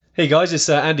Hey guys, it's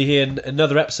Andy here in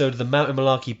another episode of the Mountain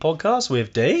Malarkey podcast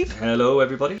with Dave. Hello,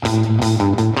 everybody.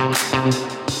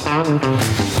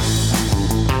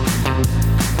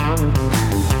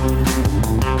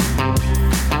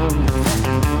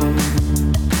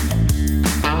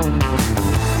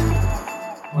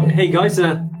 Hey guys,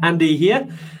 Andy here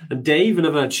and Dave,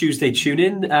 another Tuesday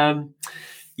tune-in.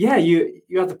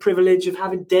 You had the privilege of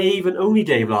having Dave and only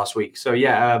Dave last week. So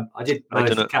I did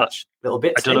manage to catch little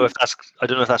bits. I don't know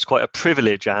if that's quite a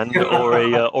privilege, and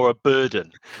or a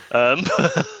burden.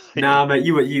 Nah, mate,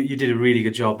 you did a really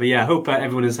good job. But yeah, I hope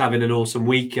everyone is having an awesome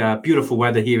week. Beautiful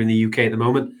weather here in the UK at the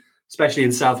moment, especially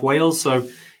in South Wales. So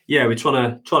yeah, we're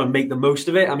trying to make the most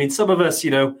of it. I mean, some of us,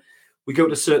 we go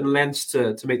to certain lengths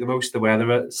to make the most of the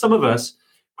weather. Some of us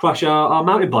crash our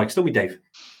mountain bikes, don't we, Dave?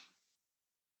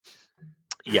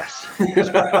 Yes,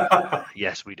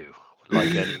 yes, we do. Like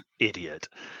an idiot.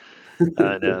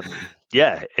 And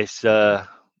it's. How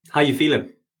you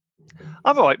feeling?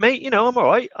 I'm all right, mate. I'm all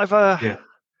right. I've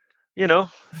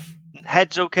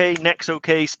head's okay, neck's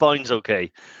okay, spine's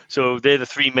okay. So they're the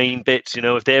three main bits.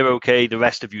 If they're okay, the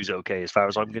rest of you's okay, as far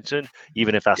as I'm concerned.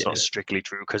 Even if that's not strictly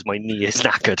true, because my knee is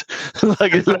knackered.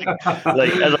 like as I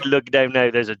look down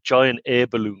now, there's a giant air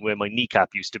balloon where my kneecap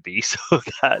used to be. So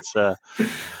that's. But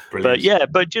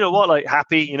you know what? Like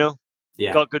happy.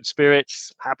 Got good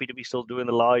spirits. Happy to be still doing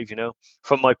the live.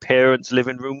 From my parents'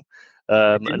 living room.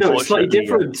 It's slightly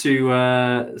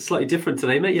different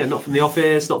today, mate. Yeah, not from the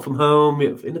office, not from home,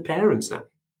 in the parents now.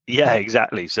 Yeah,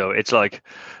 exactly. So it's like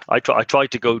I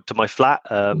tried to go to my flat,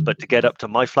 but to get up to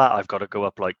my flat, I've got to go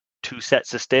up like 2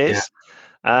 sets of stairs,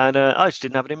 and I just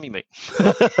didn't have it in me, mate.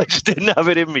 I just didn't have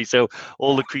it in me. So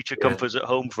all the creature comforts at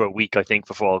home for a week, I think,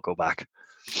 before I'll go back.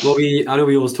 Well, I know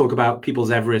we always talk about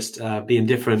people's Everest being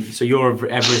different. So your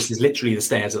Everest is literally the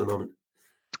stairs at the moment.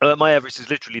 My Everest is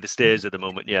literally the stairs at the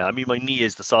moment. Yeah, I mean my knee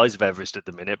is the size of Everest at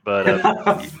the minute,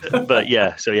 but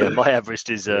yeah. So yeah, my Everest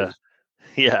is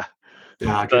yeah. Good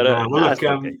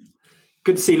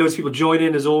to see loads of people join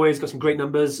in as always. Got some great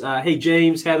numbers. Hey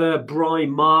James, Heather,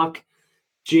 Brian, Mark,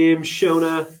 Jim,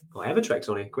 Shona. Evertrek's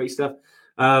on here. Great stuff.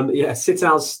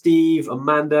 Sital, Steve,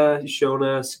 Amanda,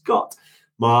 Shona, Scott,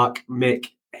 Mark, Mick,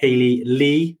 Haley,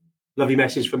 Lee. Lovely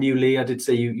message from you, Lee. I did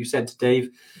say you sent to Dave.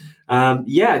 And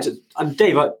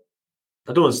Dave, I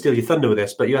don't want to steal your thunder with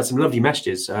this, but you had some lovely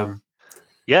messages.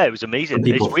 It was amazing.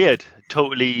 It's weird.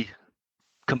 Totally,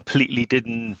 completely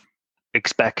didn't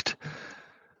expect.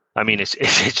 I mean, it's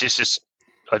just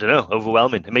I don't know,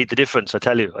 overwhelming. It made the difference. I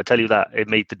tell you that it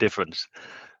made the difference.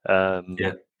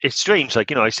 It's strange,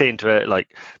 I say into it,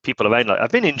 like people around, like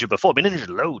I've been injured before. I've been injured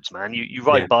loads, man. You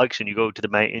ride bikes and you go to the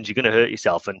mountains, you're going to hurt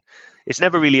yourself, and it's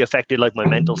never really affected like my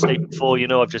mental state before.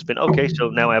 I've just been okay. So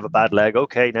now I have a bad leg.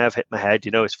 Okay, now I've hit my head.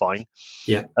 It's fine.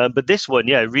 Yeah. But this one,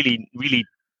 really, really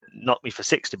knocked me for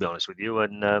six, to be honest with you.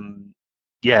 And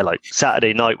like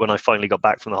Saturday night when I finally got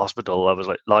back from the hospital, I was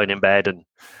like lying in bed and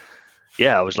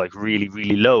I was like really,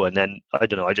 really low. And then I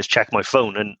don't know, I just checked my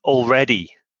phone and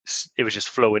already it was just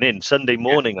flowing in. Sunday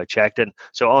morning I checked, and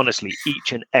so honestly,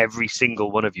 each and every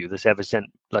single one of you that's ever sent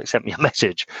me a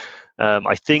message,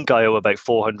 I think I owe about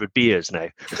 400 beers now.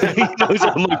 So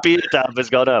my beer tab has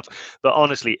gone up, but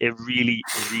honestly, it really,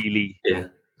 really,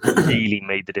 really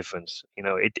made the difference.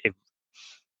 It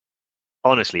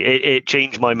honestly, it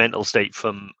changed my mental state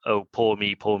from poor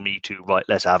me to right,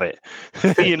 let's have it.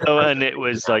 And it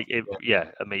was like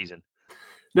amazing.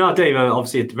 No, Dave,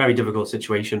 obviously a very difficult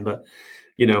situation, but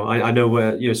I know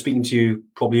we're speaking to you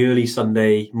probably early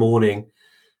Sunday morning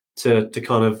to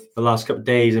kind of the last couple of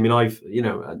days. I mean, I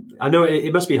know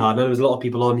it must be hard. I know there's a lot of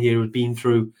people on here who've been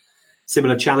through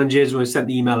similar challenges. When I sent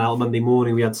the email out Monday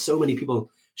morning, we had so many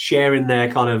people sharing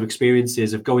their kind of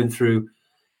experiences of going through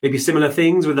maybe similar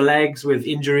things with the legs, with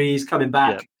injuries, coming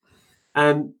back. Yeah.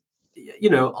 And,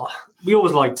 we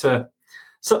always like to,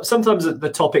 sometimes the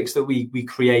topics that we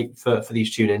create for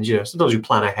these tune-ins, sometimes we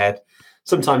plan ahead.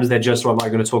 Sometimes they're just, right,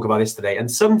 we're going to talk about this today. And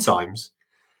sometimes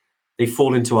they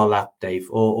fall into our lap, Dave,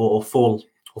 or fall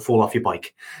off your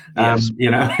bike. Yes.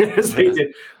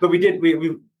 But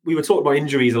we were talking about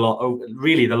injuries a lot,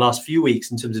 really, the last few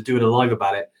weeks in terms of doing a live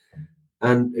about it.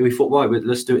 And we thought, right,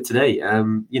 let's do it today.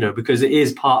 Because it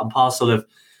is part and parcel of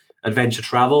adventure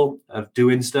travel, of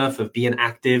doing stuff, of being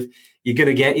active. You're going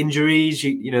to get injuries,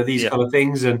 these kind of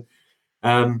things.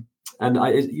 And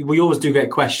we always do get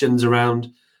questions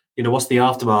around, what's the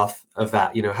aftermath of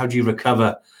that? How do you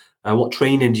recover? What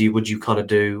training would you kind of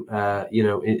do?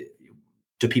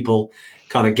 Do people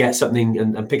kind of get something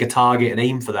and pick a target and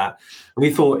aim for that? And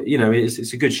we thought,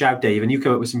 it's a good shout, Dave. And you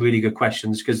come up with some really good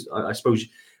questions because I suppose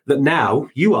that now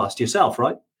you asked yourself,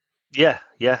 right? Yeah,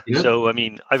 yeah. You know? So I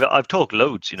mean, I've talked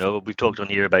loads. We've talked on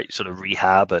here about sort of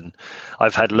rehab, and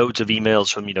I've had loads of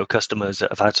emails from customers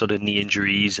that have had sort of knee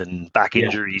injuries and back Yeah,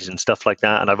 injuries and stuff like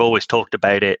that. And I've always talked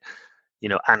about it,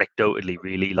 anecdotally.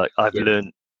 Really, like I've yeah,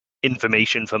 learned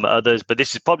information from others, but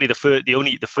this is probably the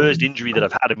first injury that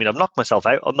I've had. I mean, I've knocked myself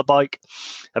out on the bike.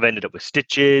 I've ended up with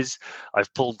stitches.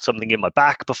 I've pulled something in my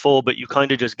back before, but you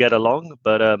kind of just get along.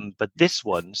 But this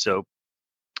one, so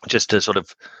just to sort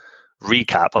of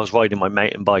recap, I was riding my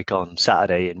mountain bike on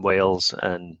Saturday in Wales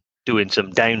and doing some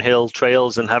downhill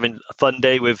trails and having a fun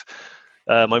day with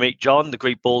my mate John, the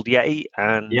Great Bald Yeti.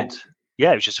 yeah, And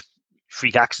yeah, it was just a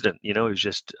freak accident. It was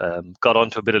just got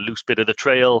onto a loose bit of the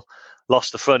trail,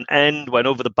 lost the front end, went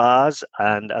over the bars.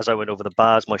 And as I went over the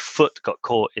bars, my foot got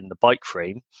caught in the bike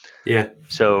frame. yeah.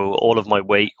 So all of my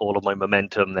weight, all of my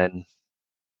momentum then,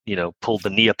 pulled the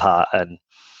knee apart. And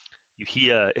you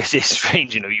hear, it's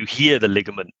strange, you hear the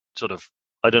ligament sort of,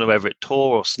 I don't know whether it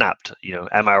tore or snapped,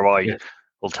 MRI Yeah.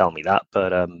 will tell me that.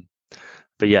 But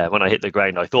yeah, when I hit the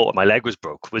ground, I thought my leg was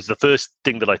broke, was the first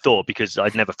thing that I thought, because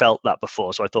I'd never felt that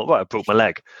before. So I thought, right, I broke my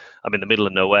leg. I'm in the middle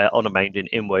of nowhere on a mountain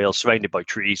in Wales, surrounded by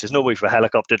trees. There's no way for a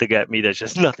helicopter to get me. There's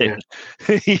just nothing,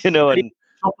 and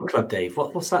Chopper Club, Dave.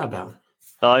 What's that about?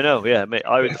 I know, yeah, mate.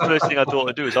 The first thing I thought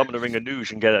to do is I'm going to ring a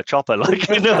noosh and get a chopper, and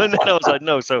then I was like,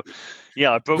 no. So,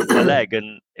 yeah, I broke my leg,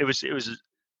 and it was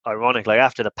ironic. Like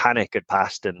after the panic had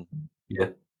passed, and Yeah,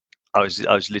 I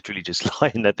was literally just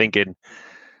lying there thinking,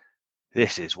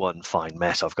 this is one fine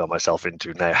mess I've got myself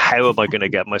into now. How am I going to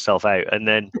get myself out? And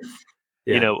then,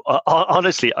 yeah,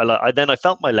 honestly, I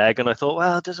felt my leg, and I thought,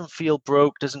 well, it doesn't feel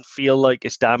broke, doesn't feel like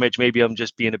it's damaged. Maybe I'm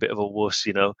just being a bit of a wuss,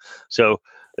 So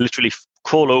I literally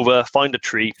crawl over, find a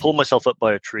tree, pull myself up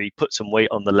by a tree, put some weight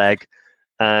on the leg,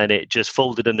 and it just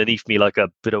folded underneath me like a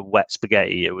bit of wet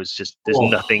spaghetti. It was just, there's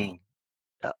nothing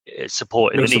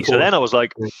supporting no the knee. support. So then I was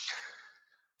like, Yeah.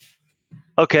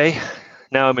 okay,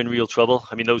 now I'm in real trouble.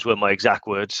 I mean, those were my exact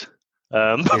words.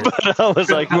 But I was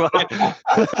like, right,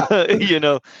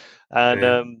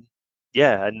 and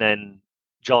and then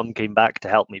John came back to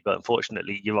help me, but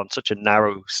unfortunately, you're on such a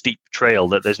narrow, steep trail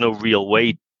that there's no real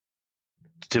way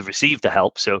to receive the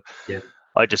help. So Yeah.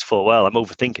 I just thought, well, I'm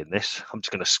overthinking this. I'm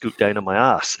just going to scoot down on my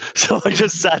ass. So I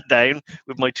just sat down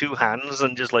with my two hands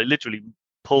and just like literally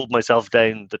pulled myself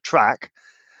down the track,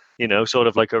 sort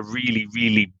of like a really,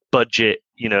 really budget,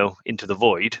 into the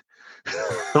void.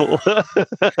 I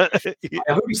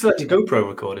hope you still had your GoPro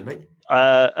recorded, mate.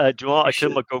 Do you know what? I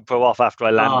turned my GoPro off after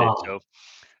I landed. Oh.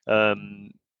 So,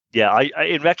 yeah, I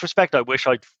in retrospect, I wish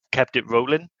I'd kept it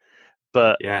rolling,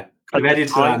 but Yeah, I've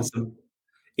edited that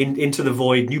into the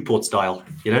void Newport style,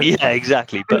 Yeah,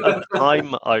 exactly. But at the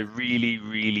time, I really,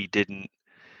 really didn't.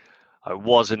 I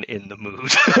wasn't in the mood,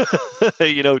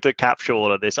 to capture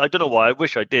all of this. I don't know why. I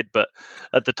wish I did, but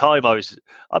at the time, I'll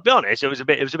be honest, it was a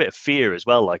bit of fear as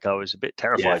well. Like I was a bit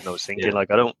terrified, and I was thinking,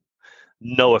 like, I don't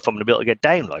know if I'm going to be able to get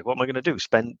down. Like, what am I going to do?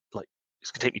 Spend like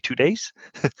it's going to take me 2 days.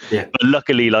 Yeah. But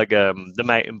luckily, like the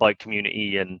mountain bike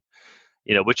community and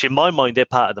which in my mind, they're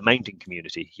part of the mountain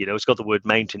community. It's got the word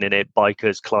mountain in it.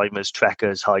 Bikers, climbers,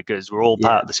 trekkers, hikers, we're all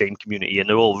part of the same community, and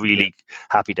they're all really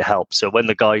happy to help. So when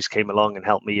the guys came along and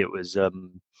helped me, it was,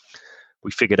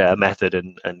 we figured out a method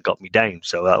and got me down.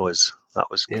 So that was.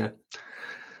 Yeah.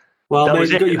 Well,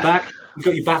 mate, we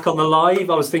got you back on the live.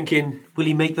 I was thinking, will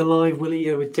he make the live? Will he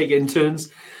take it in turns?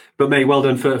 But mate, well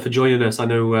done for joining us. I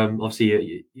know,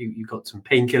 obviously, you got some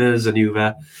painkillers and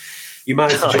you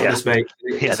managed to join us, mate.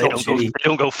 Yeah, they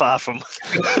don't go far from.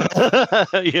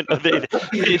 they don't.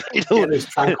 Those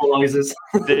tranquilizers.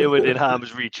 They were in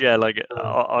harm's reach. Yeah, like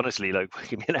honestly, like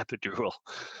give me an epidural.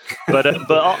 But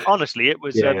honestly, it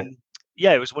was.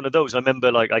 It was one of those. I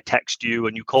remember, like, I text you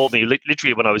and you called me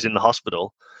literally when I was in the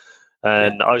hospital,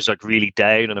 and I was like really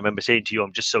down. And I remember saying to you,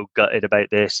 "I'm just so gutted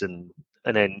about this," and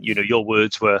then your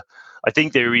words were, I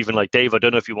think they were even like, "Dave, I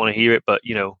don't know if you want to hear it, but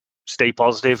stay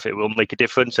positive. It will make a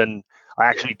difference." And I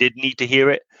actually did need to hear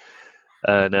it.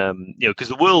 And, because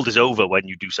the world is over when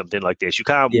you do something like this. You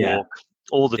can't walk.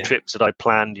 All the trips that I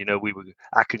planned, we were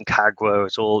Aconcagua.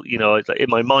 It's all, in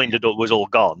my mind, it was all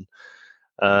gone.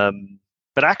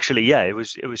 But actually, it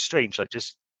was strange. Like,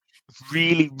 just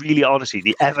really, really honestly,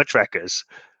 the Evertrekkers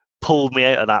pulled me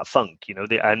out of that funk,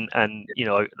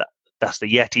 that's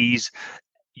the Yetis,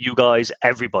 you guys,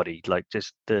 everybody, like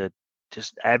just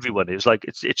everyone. It was like,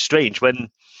 it's strange when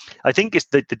I think it's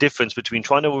the difference between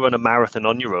trying to run a marathon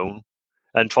on your own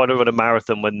and trying to run a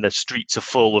marathon when the streets are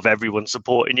full of everyone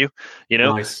supporting you.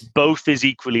 Nice. Both is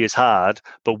equally as hard,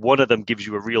 but one of them gives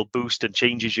you a real boost and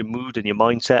changes your mood and your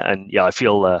mindset. And I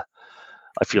feel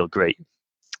great.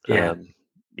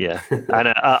 Yeah, and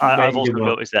I've also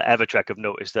noticed that Evertrek have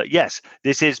noticed that, yes,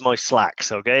 this is my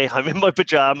slacks, okay? I'm in my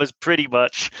pajamas pretty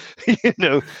much,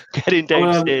 getting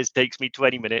downstairs takes me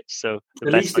 20 minutes, so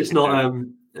at least it's not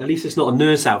a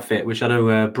nurse outfit, which I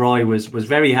know Bri was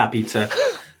very happy to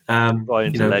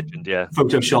Brian's a legend, yeah.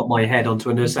 Photoshop my head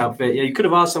onto a nurse outfit. Yeah, you could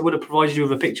have asked, I would have provided you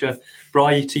with a picture,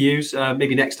 Bri, to use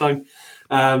maybe next time.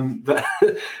 But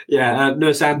yeah,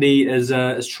 Nurse Andy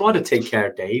has tried to take care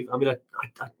of Dave. I mean,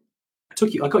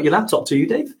 I got your laptop to you,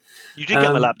 Dave. You did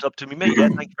get my laptop to me, mate. Yeah,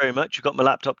 thank you very much. You got my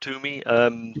laptop to me.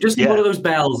 You just need one of those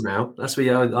bells now. That's what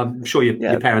I'm sure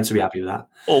your parents will be happy with that.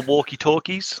 Or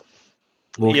walkie-talkies.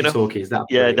 Walkie-talkies. I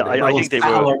think they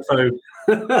were.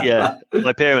 Yeah,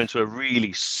 my parents were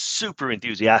really super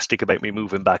enthusiastic about me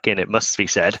moving back in. It must be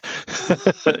said.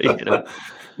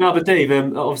 No, but Dave,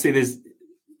 obviously, there's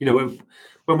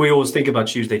when we always think about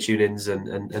Tuesday tune-ins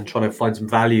and trying to find some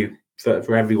value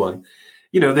for everyone.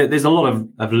 There's a lot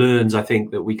of learns, I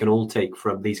think, that we can all take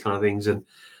from these kind of things. And,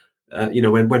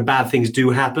 when bad things do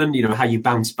happen, how you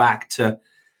bounce back to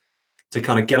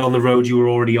kind of get on the road you were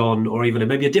already on, or even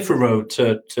maybe a different road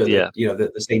to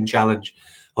the same challenge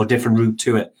or different route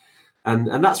to it.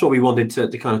 And that's what we wanted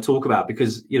to kind of talk about,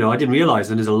 because, I didn't realize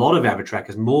that there's a lot of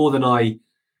Evertrekkers, more than I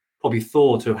probably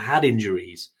thought, who have had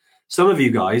injuries. Some of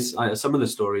you guys, some of the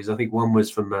stories, I think one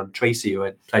was from Tracy, who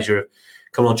had the pleasure of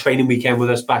coming on training weekend with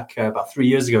us back about 3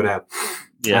 years ago now.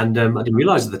 Yeah. And I didn't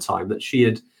realize at the time that she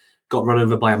had got run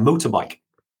over by a motorbike.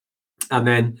 And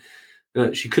then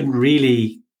she couldn't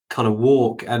really kind of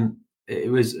walk. And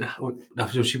it was,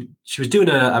 she was doing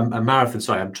a marathon.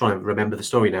 Sorry, I'm trying to remember the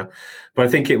story now. But I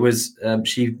think it was,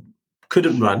 she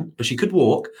couldn't run, but she could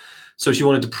walk. So she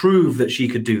wanted to prove that she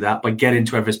could do that by getting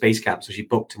to Everest Base Camp. So she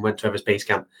booked and went to Everest Base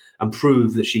Camp and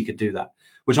proved that she could do that,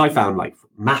 which I found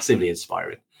massively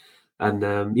inspiring. And,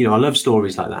 I love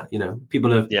stories like that.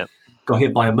 People have got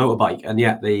hit by a motorbike, and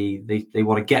yet they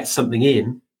want to get something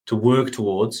in to work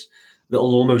towards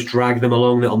that'll almost drag them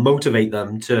along, that'll motivate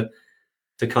them to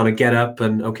kind of get up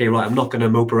and, okay, right, I'm not going to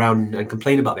mope around and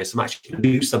complain about this. I'm actually going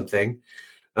to do something,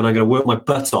 and I'm going to work my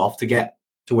butt off to get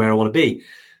to where I want to be.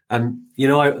 And,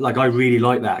 I really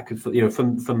like that.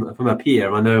 From up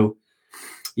here, I know,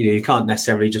 you can't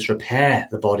necessarily just repair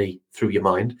the body through your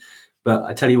mind. But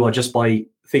I tell you what, just by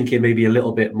thinking maybe a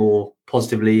little bit more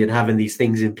positively and having these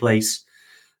things in place,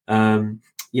 and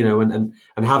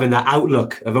having that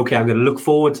outlook of, okay, I'm going to look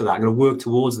forward to that, I'm going to work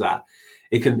towards that,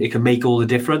 it can make all the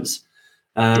difference.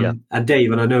 And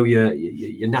Dave, and I know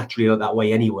you're naturally that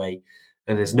way anyway,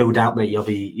 and there's no doubt, mate, you'll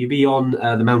be on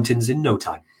the mountains in no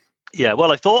time. Yeah,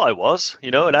 well, I thought I was,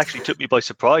 it actually took me by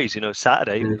surprise,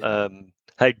 Saturday,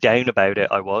 how down about it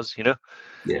I was,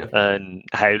 and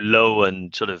how low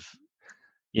and sort of,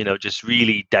 just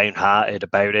really downhearted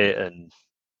about it, and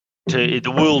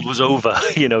the world was over,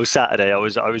 Saturday. I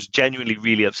was genuinely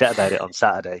really upset about it on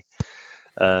Saturday.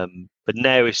 But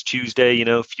now it's Tuesday,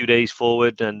 a few days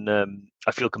forward, and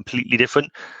I feel completely different.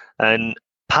 And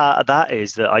part of that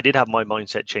is that I did have my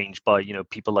mindset changed by,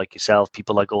 people like yourself,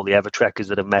 people like all the Evertrekkers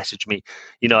that have messaged me.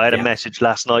 I had a message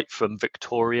last night from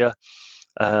Victoria.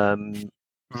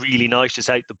 Really nice, just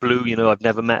out the blue. I've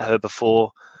never met her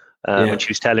before. And she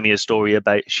was telling me a story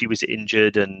about she was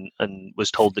injured and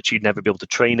was told that she'd never be able to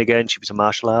train again. She was a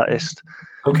martial artist.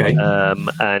 Okay.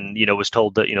 And, was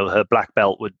told that, her black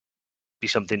belt would be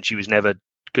something she was never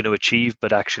going to achieve,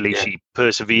 but actually she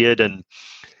persevered and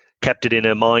kept it in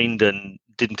her mind and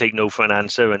didn't take no for an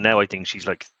answer. And now I think she's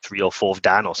like 3 or 4th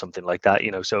Dan or something like that,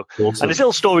 so, awesome. And there's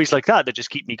little stories like that just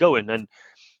keep me going. And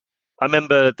I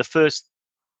remember the first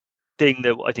thing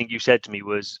that I think you said to me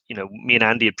was, me and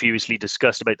Andy had previously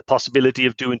discussed about the possibility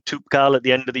of doing Toubkal at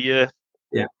the end of the year.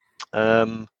 Yeah.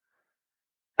 And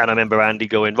I remember Andy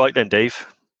going, right then, Dave,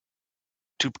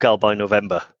 Toubkal by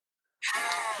November.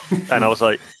 And I was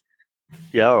like,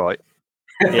 yeah, all right.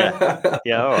 Yeah,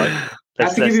 all right. I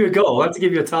have to give you a goal. I have to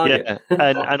give you a target. Yeah.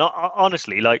 And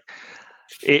honestly,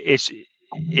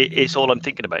 it's all I'm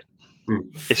thinking about.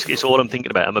 It's all I'm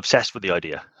thinking about. I'm obsessed with the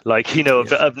idea, of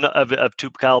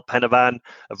Toubkal, Penavan,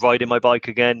 of riding my bike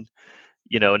again,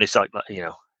 and it's like,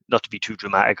 not to be too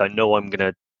dramatic. I know I'm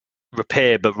going to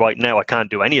repair, but right now I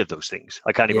can't do any of those things.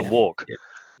 I can't even walk.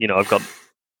 Yeah.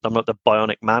 I'm not the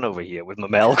bionic man over here with my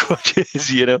male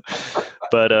crutches,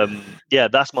 but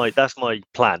that's my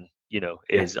plan.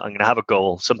 Is I'm going to have a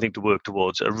goal, something to work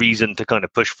towards, a reason to kind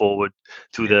of push forward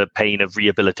through the pain of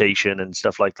rehabilitation and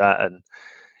stuff like that. And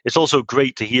it's also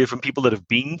great to hear from people that have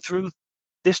been through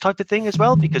this type of thing as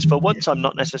well, because for once I'm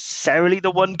not necessarily the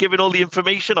one giving all the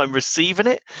information, I'm receiving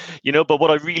it, but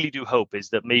what I really do hope is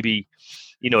that maybe,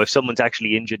 if someone's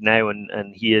actually injured now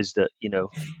and hears that,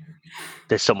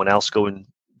 there's someone else going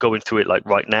going through it like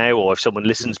right now, or if someone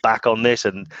listens back on this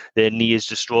and their knee is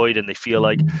destroyed and they feel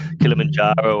like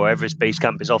Kilimanjaro or Everest Base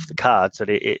Camp is off the cards, that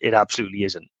it absolutely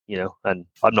isn't, and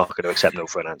I'm not going to accept no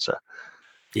for an answer.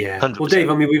 Yeah. 100%. Well, Dave,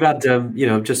 I mean, we've had,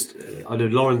 just, I know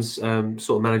Lauren's sort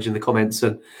of managing the comments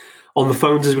and on the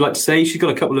phones, as we like to say. She's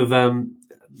got a couple of,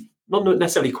 not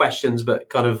necessarily questions, but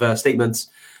kind of statements.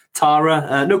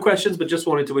 Tara, no questions, but just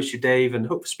wanted to wish you, Dave, and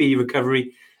hope for speedy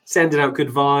recovery. Sending out good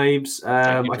vibes.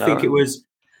 I think it was a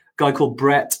guy called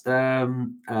Brett.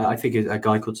 I think a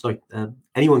guy called,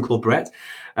 anyone called Brett.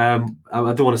 I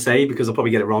don't want to say because I'll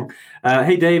probably get it wrong.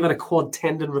 Hey, Dave, had a quad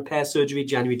tendon repair surgery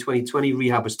January 2020.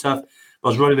 Rehab was tough. I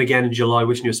was running again in July.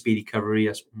 Wishing you a speedy recovery.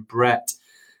 Yes, Brett.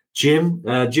 Jim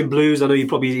Blues. I know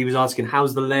he was asking,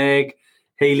 how's the leg?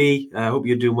 Haley, I hope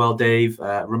you're doing well, Dave.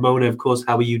 Ramona, of course,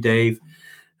 how are you, Dave?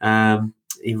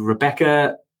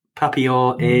 Rebecca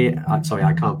Papillon, sorry,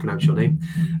 I can't pronounce your name.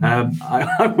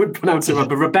 I would pronounce it right,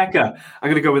 but Rebecca, I'm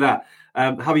going to go with that.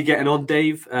 How are you getting on,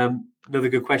 Dave? Another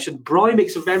good question. Brian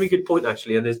makes a very good point,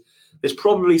 actually, and there's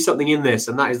probably something in this,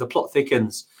 and that is the plot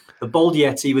thickens. The Bald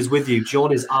Yeti was with you.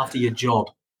 John is after your job.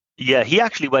 Yeah, he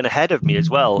actually went ahead of me as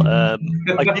well. I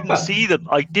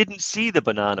didn't see the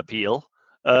banana peel.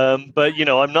 But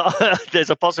I'm not. There's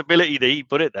a possibility that he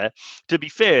put it there. To be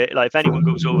fair, like if anyone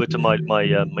goes over to my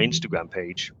Instagram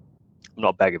page, I'm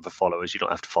not begging for followers. You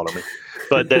don't have to follow me.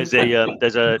 But there's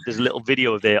a little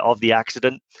video there of the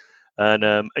accident, and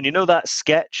that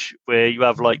sketch where you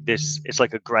have like this. It's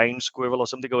like a ground squirrel or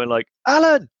something going like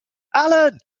Alan.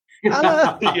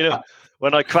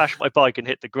 When I crashed my bike and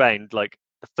hit the ground, like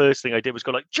the first thing I did was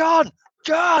go like John,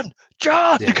 yeah.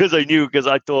 because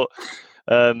I thought.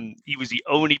 He was the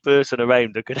only person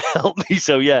around that could help me.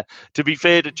 So yeah, to be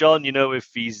fair to John, if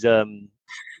he's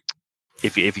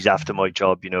if he's after my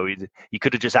job, he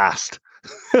could have just asked.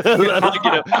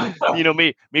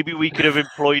 Maybe we could have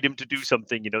employed him to do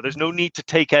something. There's no need to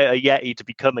take out a Yeti to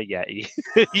become a Yeti.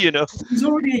 He's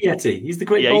already a Yeti. He's the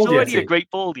great. Yeah, bald he's already Yeti. a great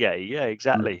bald Yeti. Yeah,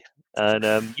 exactly. And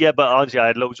but honestly, I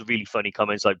had loads of really funny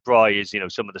comments. Like Bry is,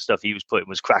 some of the stuff he was putting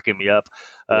was cracking me up.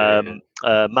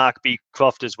 Mark B.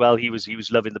 Croft as well. He was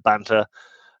loving the banter.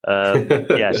 So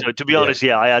to be honest,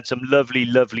 I had some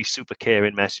lovely super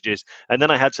caring messages, and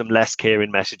then I had some less caring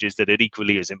messages that are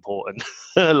equally as important.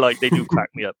 Like they do crack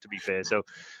me up, to be fair. So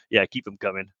yeah, keep them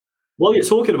coming. Well, you're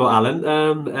talking about Alan.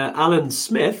 Alan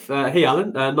Smith. Hey,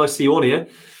 Alan. Nice to see you on here.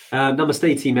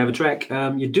 Namaste, Team Evertrek.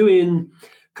 You're doing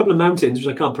a couple of mountains, which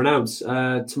I can't pronounce.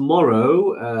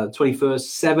 Tomorrow, 21st,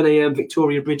 7 a.m.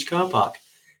 Victoria Bridge car park.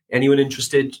 Anyone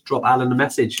interested? Drop Alan a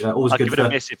message. Always I'll good give it a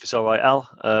miss if it's all right, Al.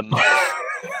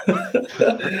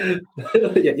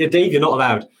 Yeah, Dave, you're not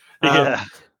allowed. Yeah.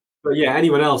 But yeah,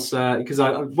 anyone else? Because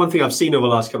one thing I've seen over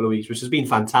the last couple of weeks, which has been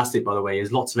fantastic, by the way,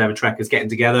 is lots of Evertrekkers getting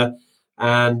together,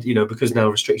 and because now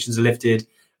restrictions are lifted,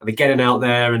 and they're getting out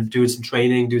there and doing some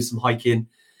training, doing some hiking,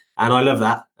 and I love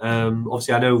that.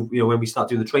 Obviously, I know when we start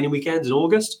doing the training weekends in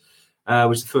August,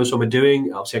 which is the first one we're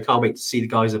doing. Obviously, I can't wait to see the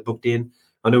guys that are booked in.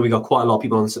 I know we got quite a lot of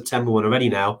people on the September one already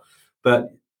now,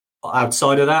 but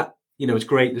outside of that, it's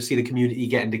great to see the community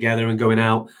getting together and going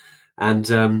out.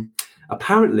 And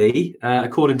apparently,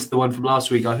 according to the one from last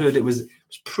week, I heard it was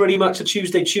pretty much a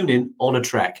Tuesday tune-in on a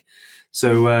trek.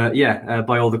 So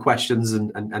by all the questions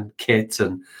and kit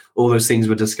and all those things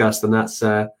were discussed, and that's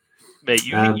mate.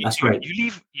 That's great.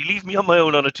 You leave me on my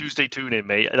own on a Tuesday tune-in,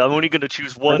 mate, and I'm only going to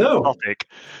choose one topic.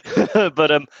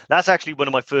 But that's actually one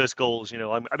of my first goals. I'm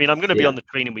going to be on the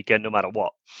training weekend no matter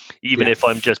what, even if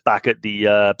I'm just back at the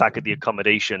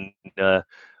accommodation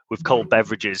with cold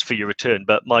beverages for your return.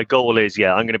 But my goal is,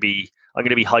 I'm going to be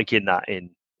hiking that in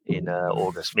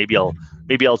August. Maybe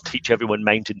I'll teach everyone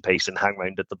mountain pace and hang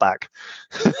around at the back.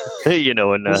 And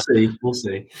we'll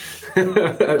see.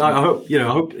 I hope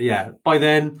by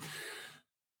then,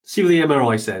 see what the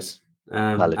MRI says,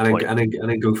 and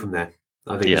then go from there.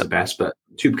 I think it's the best. But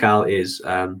Tubecal is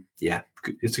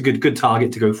it's a good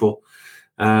target to go for.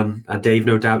 And Dave,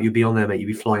 no doubt you'll be on there, mate. You'll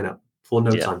be flying up for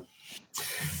no time.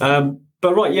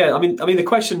 But right, I mean the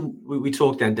question we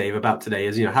talked then, Dave, about today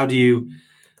is how do you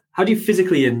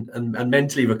physically and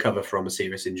mentally recover from a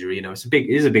serious injury? It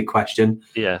is a big question.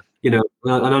 Yeah. And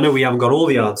I know we haven't got all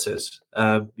the answers,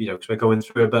 because we're going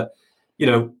through it, but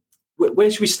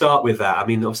where should we start with that? I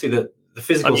mean, obviously the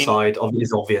physical side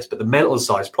is obvious, but the mental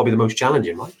side is probably the most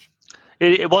challenging, right?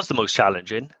 It was the most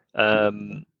challenging,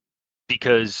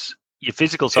 because your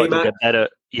physical side will get better.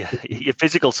 Yeah, your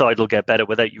physical side will get better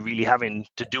without you really having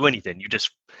to do anything. You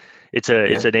just it's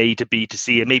an A to B to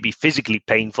C. It may be physically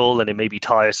painful and it may be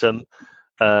tiresome,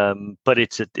 but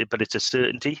it's a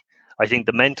certainty. I think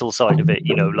the mental side of it,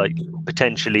 like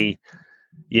potentially,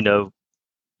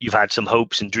 you've had some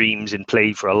hopes and dreams in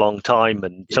play for a long time,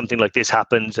 and something like this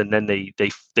happens, and then they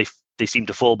seem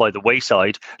to fall by the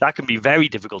wayside. That can be very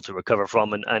difficult to recover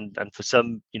from, and for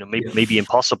some, maybe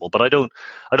impossible. But I don't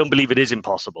believe it is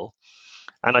impossible.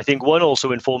 And I think one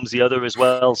also informs the other as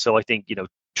well. So I think,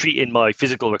 treating my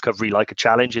physical recovery like a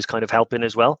challenge is kind of helping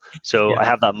as well. So I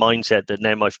have that mindset that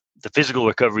now the physical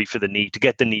recovery for the knee, to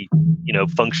get the knee,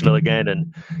 functional again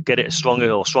and get it stronger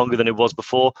than it was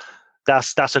before.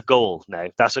 That's a goal now.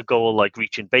 That's a goal like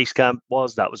reaching base camp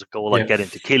was. That was a goal like getting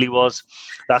to Kili was.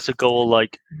 That's a goal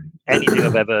like anything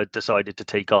I've ever decided to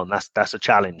take on. That's a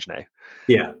challenge now.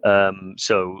 Yeah.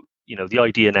 So, the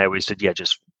idea now is to,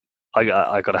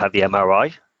 I got to have the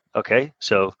MRI. Okay.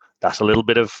 So that's a little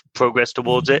bit of progress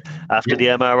towards it. After the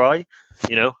MRI,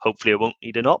 hopefully I won't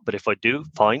need an op, but if I do,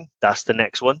 fine. That's the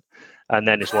next one. And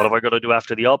then it's what have I got to do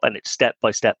after the op? And it's step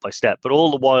by step by step. But all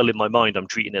the while in my mind, I'm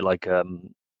treating it like,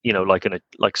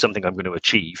 like something I'm going to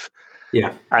achieve.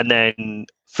 Yeah. And then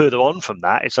further on from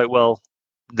that, it's like, well,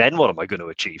 then what am I going to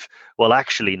achieve? Well,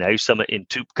 actually now Summit in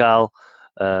Toubkal,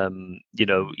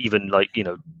 even like,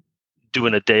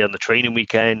 doing a day on the training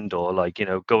weekend, or like,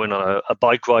 going on a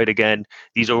bike ride again.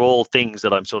 These are all things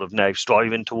that I'm sort of now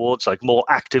striving towards, like more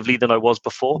actively than I was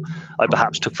before. I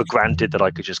perhaps took for granted that I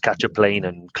could just catch a plane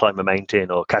and climb a mountain,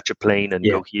 or catch a plane and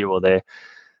go here or there.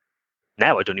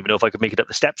 Now I don't even know if I could make it up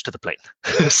the steps to the plane.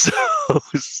 so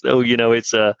it's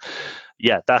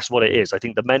that's what it is. I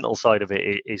think the mental side of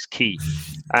it is key.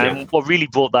 And what really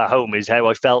brought that home is how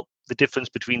I felt the difference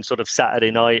between sort of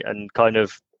Saturday night and kind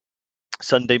of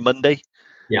Sunday, Monday.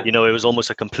 Yeah. It was almost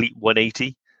a complete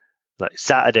 180. Like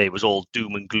Saturday was all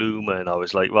doom and gloom, and I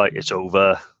was like, right, it's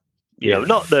over.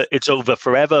 Not that it's over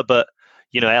forever, but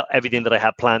everything that I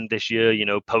had planned this year,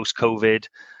 post-COVID,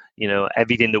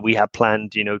 everything that we had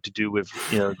planned, to do with,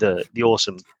 the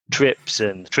awesome trips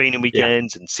and training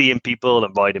weekends and seeing people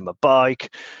and riding my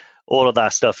bike, all of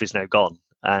that stuff is now gone.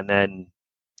 And then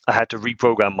I had to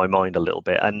reprogram my mind a little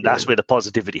bit, and that's where the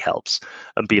positivity helps,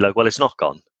 and be like, well, it's not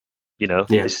gone.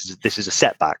 This is a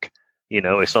setback.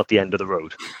 It's not the end of the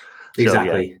road.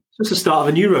 Exactly. So, it's just the start of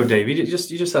a new road, Dave. You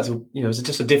just have to, it's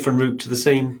just a different route to the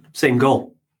same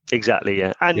goal. Exactly.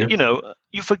 Yeah. And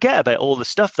you forget about all the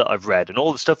stuff that I've read and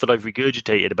all the stuff that I've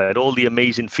regurgitated about all the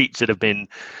amazing feats that have been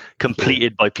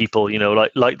completed by people,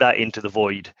 like that Into the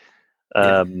Void.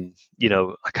 I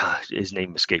can't, his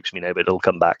name escapes me now, but it'll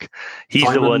come back. He's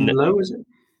Simon the one. Lowe, is it?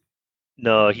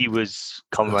 No, he was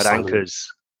Conrad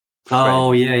Anker's.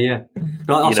 Oh, yeah.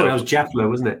 No, sorry, that was Jeff Lowe,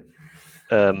 wasn't it?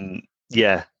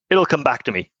 Yeah, it'll come back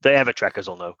to me. The Evertrekkers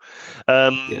will know.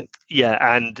 And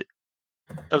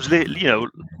I was,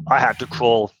 I had to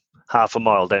crawl half a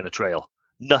mile down a trail.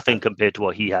 Nothing compared to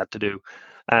what he had to do.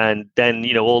 And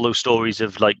then, all those stories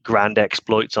of like grand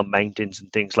exploits on mountains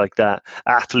and things like that.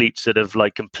 Athletes that have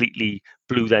like completely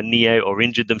blew their knee out or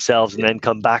injured themselves and then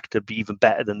come back to be even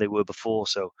better than they were before.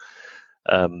 So,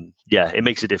 it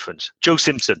makes a difference. Joe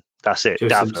Simpson, that's it.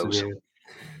 Dav knows.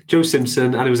 Joe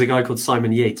Simpson, and it was a guy called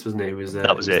Simon Yates, wasn't it?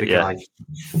 That was it. Guy,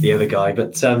 the other guy.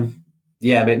 But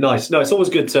nice. No, it's always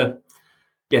good to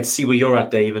see where you're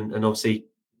at, Dave, and obviously,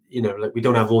 like we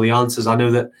don't have all the answers. I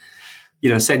know that,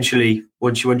 essentially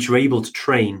once you're able to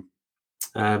train,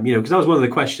 because that was one of the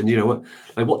questions.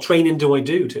 What training do I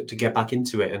do to get back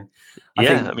into it? And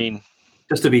I mean,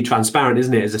 just to be transparent,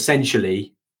 isn't it? Is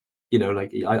essentially,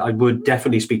 I would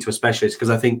definitely speak to a specialist, because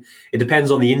I think it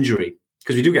depends on the injury.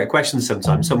 Because we do get questions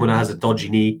sometimes. Someone has a dodgy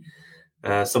knee,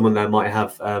 someone that might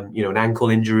have, an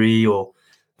ankle injury, or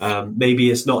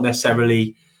maybe it's not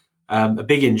necessarily a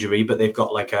big injury, but they've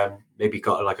got maybe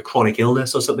got a chronic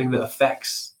illness or something that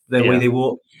affects their way they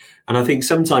walk. And I think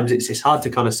sometimes it's hard to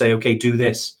kind of say, okay, do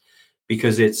this,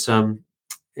 because it's not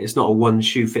a one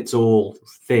shoe fits all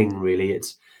thing, really.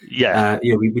 It's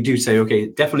we do say, okay,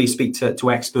 definitely speak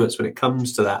to experts when it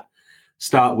comes to that.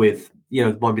 Start with,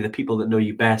 it might be the people that know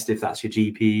you best, if that's your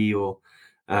GP, or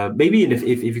maybe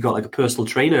if you've got like a personal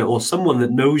trainer or someone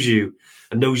that knows you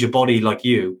and knows your body like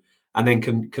you, and then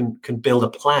can build a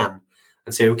plan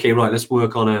and say, okay, right, let's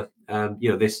work on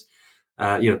this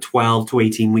 12 to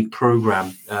 18 week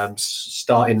program,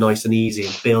 starting nice and easy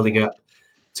and building up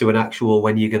to an actual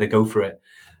when you're going to go for it.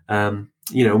 And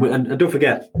don't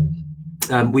forget,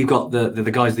 we've got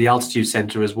the guys at the Altitude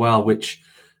Center as well, which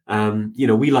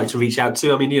we like to reach out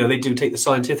to. I mean, they do take the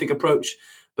scientific approach,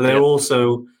 but they're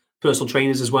also personal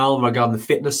trainers as well regarding the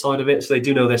fitness side of it. So they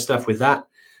do know their stuff with that.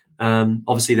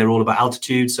 Obviously, they're all about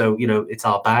altitude, so it's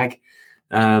our bag.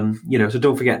 So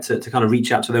don't forget to kind of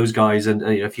reach out to those guys, and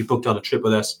if you booked on a trip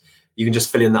with us, you can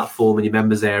just fill in that form in your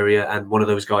members area, and one of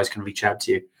those guys can reach out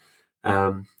to you.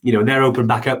 You know, and they're open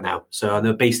back up now. So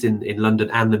they're based in London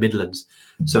and the Midlands.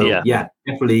 So yeah,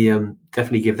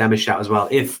 definitely give them a shout as well.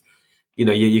 If, you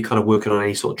know, you're kind of working on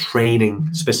any sort of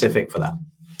training specific for that.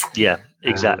 Yeah,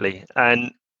 exactly.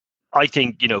 And I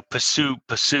think, you know, pursue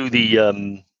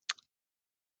the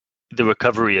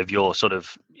recovery of your sort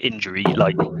of injury,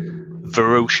 like,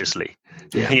 ferociously,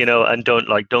 you know, and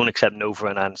don't accept no for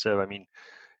an answer. I mean,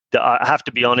 I have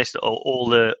to be honest,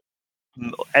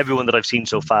 everyone that I've seen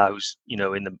so far who's, you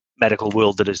know, in the medical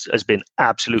world that has been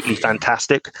absolutely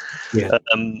fantastic.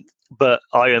 But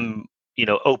I am, you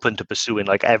know, open to pursuing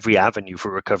like every avenue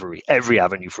for recovery.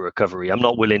 I'm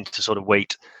not willing to sort of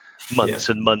wait months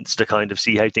and months to kind of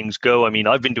see how things go. I mean,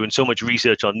 I've been doing so much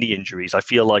research on knee injuries. I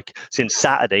feel like since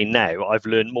Saturday now, I've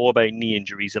learned more about knee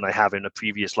injuries than I have in the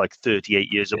previous like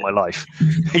 38 years of my life.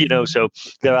 You know, so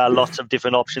there are lots of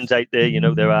different options out there. You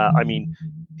know, I mean,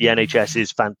 the NHS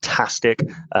is fantastic.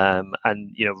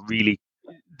 And, you know, really,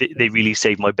 they really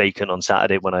saved my bacon on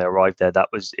Saturday when I arrived there.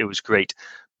 It was great.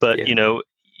 But, you know,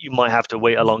 you might have to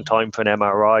wait a long time for an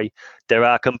MRI. There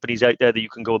are companies out there that you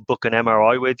can go and book an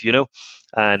MRI with, you know,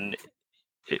 and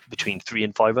between 300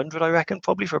 and 500, I reckon,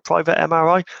 probably for a private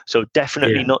MRI. So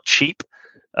definitely not cheap,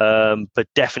 but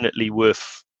definitely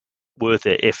worth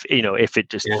it if, you know, if it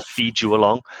just feeds you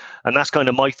along. And that's kind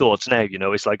of my thoughts now. You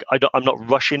know, it's like I'm not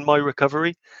rushing my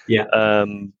recovery.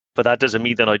 But that doesn't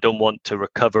mean that I don't want to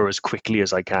recover as quickly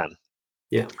as I can.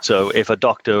 So if a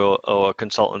doctor or a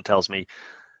consultant tells me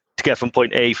to get from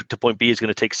point A to point B is going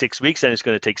to take 6 weeks, then it's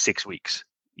going to take 6 weeks,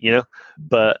 you know.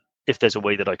 But if there's a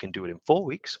way that I can do it in 4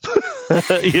 weeks,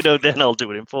 you know, then I'll do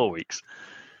it in 4 weeks.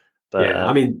 But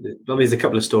I mean, there's a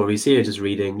couple of stories here just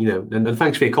reading, you know, and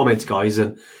thanks for your comments, guys.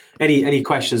 And any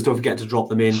questions, don't forget to drop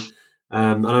them in.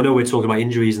 And I know we're talking about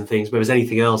injuries and things, but if there's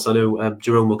anything else, I know,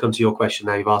 Jerome, will come to your question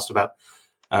now. You've asked about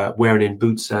wearing in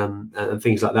boots and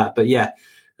things like that. But yeah,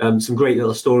 some great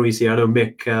little stories here. I know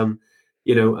Mick,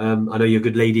 you know, I know your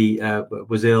good lady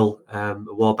was ill a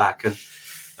while back, and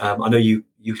I know you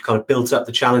kind of built up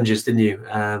the challenges, didn't you?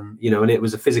 You know, and it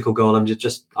was a physical goal. I'm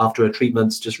just after her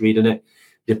treatments, just reading it.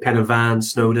 You did Pen y Fan,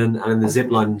 Snowdon, and then the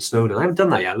zip line in Snowdon. I haven't done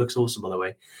that yet. It looks awesome, by the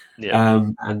way.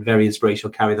 And very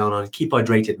inspirational. Carry that on and keep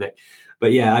hydrated, Mick.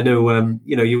 But yeah, I know,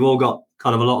 you know, you've all got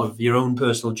kind of a lot of your own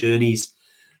personal journeys.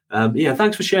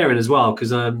 Thanks for sharing as well,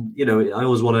 because, you know,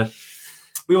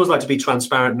 we always like to be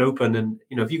transparent and open. And,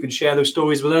 you know, if you can share those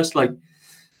stories with us, like,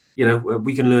 you know,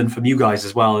 we can learn from you guys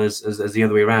as well as the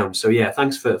other way around. So yeah,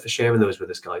 thanks for sharing those with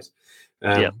us, guys.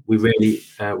 We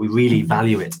really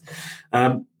value it.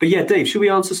 But yeah, Dave, should we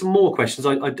answer some more questions?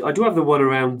 I do have the one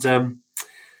around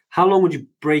how long would you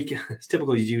break? It's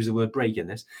typical you use the word break in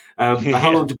this. But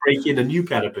how long to break in a new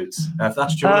pair of boots? If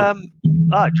that's Jerome.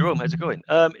 Jerome, how's it going?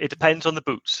 It depends on the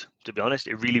boots, to be honest.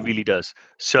 It really, really does.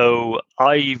 So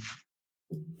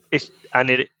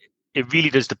it really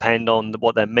does depend on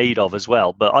what they're made of as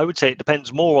well. But I would say it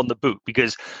depends more on the boot,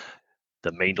 because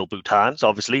the Meindl Bhutans,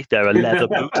 obviously, they're a leather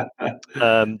boot.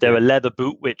 They're a leather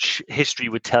boot, which history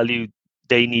would tell you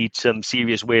they need some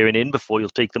serious wearing in before you'll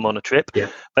take them on a trip.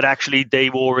 But actually, they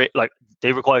wore it like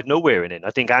they required no wearing in.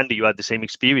 I think, Andy, you had the same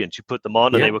experience. You put them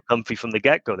on and they were comfy from the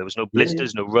get-go. There was no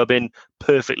blisters, no rubbing,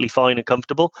 perfectly fine and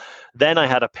comfortable. Then I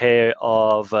had a pair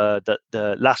of the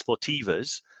La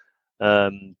Sportivas,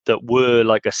 that were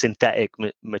like a synthetic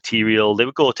material. They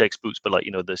were Gore-Tex boots, but like,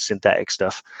 you know, the synthetic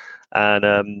stuff.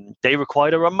 And they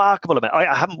required a remarkable amount.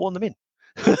 I haven't worn them in.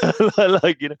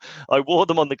 Like, you know, I wore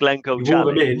them on the Glencoe Challenge.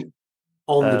 Wore them in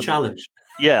on the challenge.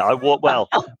 Yeah, I wore, well,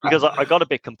 because I got a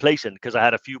bit complacent because I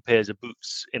had a few pairs of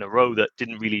boots in a row that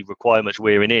didn't really require much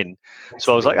wearing in.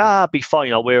 So I was like, I'll be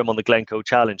fine. I'll wear them on the Glencoe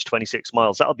Challenge, 26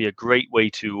 miles. That'll be a great way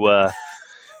to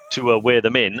wear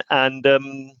them in. And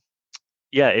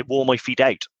it wore my feet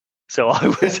out. So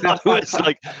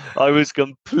I was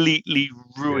completely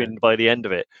ruined by the end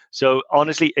of it. So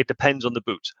honestly, it depends on the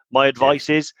boots. My advice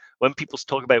is, when people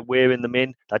talk about wearing them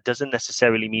in, that doesn't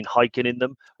necessarily mean hiking in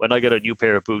them. When I get a new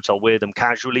pair of boots, I'll wear them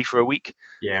casually for a week.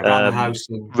 Around the house.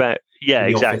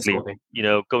 Exactly. You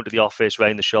know, going to the office,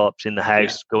 around the shops, in the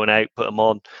house, going out, put them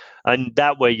on. And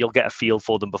that way you'll get a feel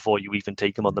for them before you even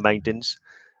take them on the mountains.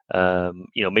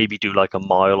 You know, maybe do like a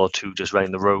mile or two just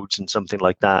around the roads and something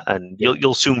like that, and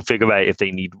you'll soon figure out if they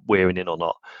need wearing in or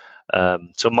not.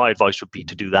 So my advice would be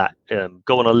to do that.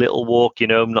 Go on a little walk, you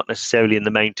know, not necessarily in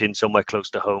the mountains, somewhere close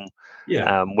to home.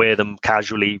 Wear them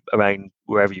casually around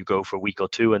wherever you go for a week or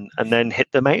two, and then hit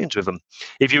the mountains with them.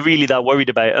 If you're really that worried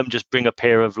about them, just bring a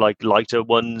pair of like lighter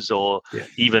ones, or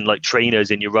even like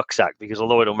trainers in your rucksack, because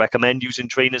although I don't recommend using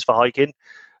trainers for hiking,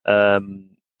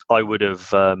 I would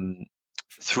have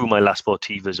threw my La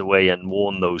Sportivas away and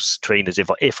worn those trainers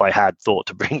if I had thought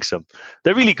to bring some.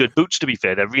 They're really good boots, to be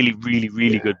fair. They're really, really,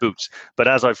 really good boots. But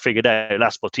as I've figured out, La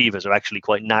Sportivas are actually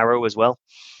quite narrow as well.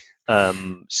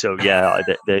 So yeah,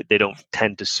 they don't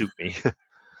tend to suit me.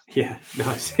 Yeah,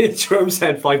 nice. Jerome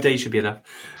said 5 days should be enough.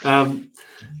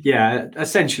 Yeah,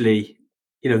 essentially,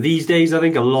 these days I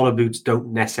think a lot of boots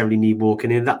don't necessarily need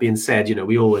walking in. That being said,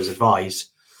 we always advise,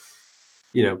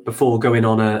 before going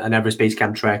on an Everest Base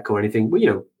Camp trek or anything,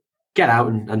 get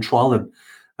out and trial them.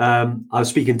 I was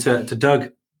speaking to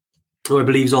Doug, who I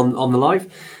believe is on the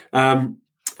live.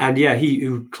 And yeah, he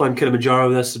who climbed Kilimanjaro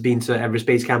with us has been to Everest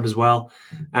Base Camp as well.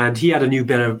 And he had a new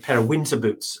pair of winter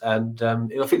boots. And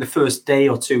I think the first day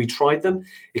or two he tried them,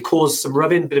 it caused some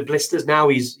rubbing, a bit of blisters. Now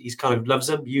he's kind of loves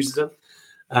them, uses them.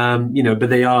 But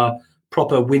they are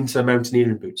proper winter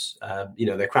mountaineering boots.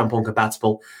 They're crampon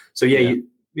compatible. So yeah. You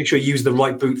make sure you use the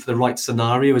right boot for the right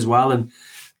scenario as well. And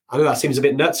I know that seems a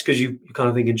bit nuts because you're kind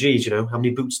of thinking, geez, how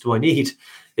many boots do I need?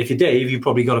 If you're Dave, you've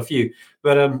probably got a few.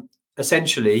 But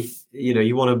essentially,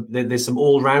 you want to. There's some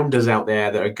all-rounders out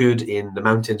there that are good in the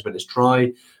mountains when it's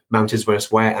dry, mountains where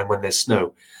it's wet, and when there's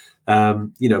snow.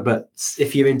 But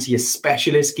if you're into your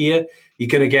specialist gear, you're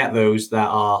going to get those that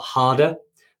are harder,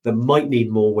 that might need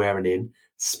more wearing in,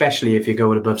 especially if you're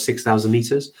going above 6,000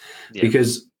 meters,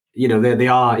 because they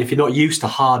are. If you're not used to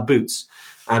hard boots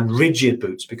and rigid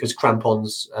boots, because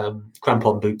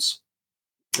crampon boots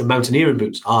and mountaineering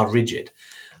boots are rigid,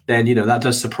 then that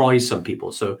does surprise some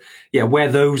people. So yeah,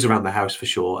 wear those around the house for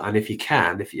sure. And if you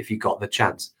can, if you got the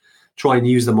chance, try and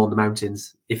use them on the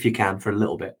mountains if you can for a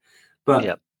little bit.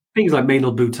 But things like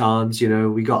Maynard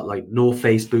Boutons, we got like North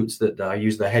Face boots that I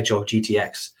use the Hedgehog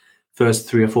GTX first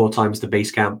 3 or 4 times to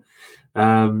base camp.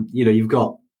 You've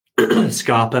got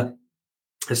Scarpa.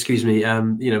 Excuse me.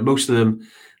 Most of them,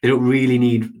 they don't really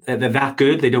need. They're that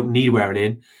good. They don't need wearing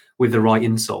in with the right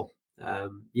insole.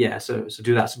 So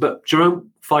do that. But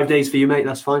Jerome, 5 days for you, mate.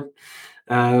 That's fine.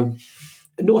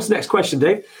 What's the next question,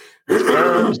 Dave?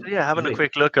 Having a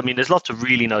quick look. I mean, there's lots of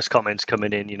really nice comments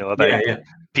coming in, about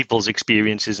people's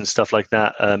experiences and stuff like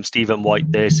that. Stephen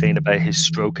White there saying about his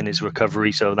stroke and his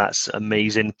recovery, so that's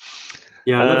amazing.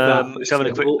 Yeah, I love that. Just having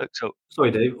a quick look. So, sorry,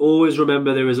 Dave. Always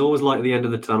remember there is always light at the end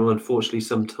of the tunnel. Unfortunately,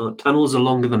 some tunnels are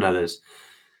longer than others.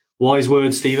 Wise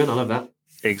words, Stephen. I love that.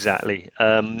 Exactly.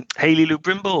 Hayley Lou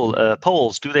Brimble,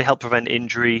 poles, do they help prevent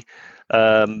injury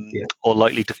or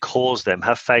likely to cause them?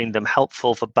 Have found them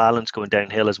helpful for balance going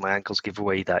downhill as my ankles give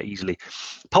away that easily.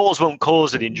 Poles won't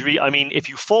cause an injury. I mean, if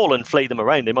you fall and flay them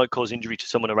around, they might cause injury to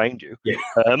someone around you.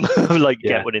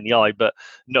 Get one in the eye. But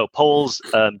no, poles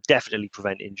definitely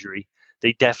prevent injury.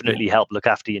 They definitely help look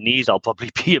after your knees. I'll probably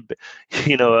be a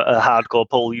hardcore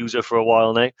pole user for a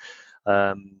while now.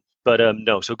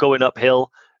 No, so going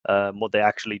uphill, what they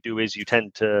actually do is you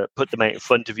tend to put them out in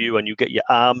front of you and you get your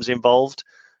arms involved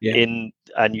and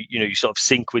you sort of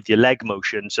sync with your leg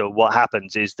motion. So what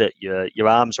happens is that your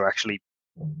arms are actually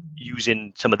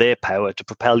using some of their power to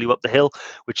propel you up the hill,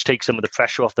 which takes some of the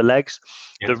pressure off the legs.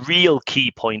 The real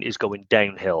key point is going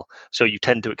downhill. So you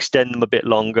tend to extend them a bit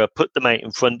longer, put them out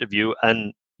in front of you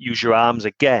and use your arms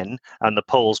again and the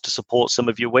poles to support some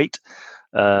of your weight.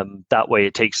 That way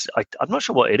it takes, I'm not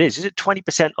sure what it is. Is it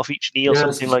 20% off each knee or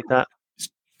something like that?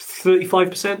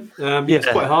 35%. It's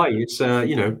quite high. It's,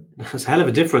 it's a hell of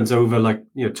a difference over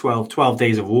 12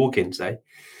 days of walking, say.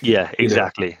 Yeah,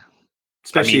 exactly.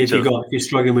 Especially if you're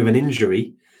struggling with an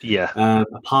injury, a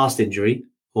past injury,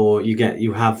 or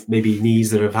you have maybe knees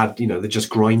that have had, they're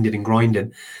just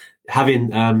grinding.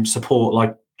 Having support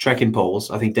like trekking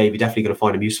poles, I think Dave, you're definitely going to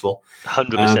find them useful.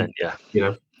 100%,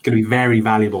 going to be very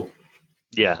valuable.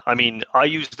 Yeah, I mean, I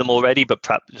use them already, but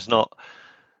perhaps it's not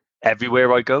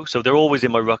everywhere I go. So they're always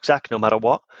in my rucksack, no matter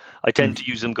what. I tend to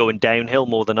use them going downhill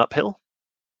more than uphill,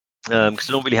 because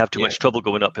I don't really have too much trouble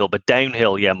going uphill. But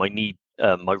downhill, my knee.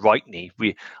 My right knee.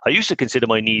 I used to consider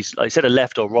my knees, I said a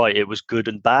left or right, it was good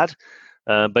and bad.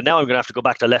 But now I'm going to have to go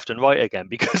back to left and right again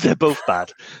because they're both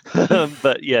bad.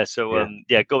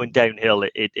 Going downhill,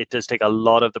 it does take a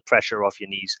lot of the pressure off your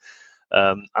knees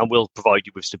and will provide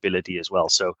you with stability as well.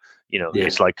 So,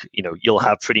 it's like, you'll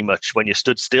have pretty much when you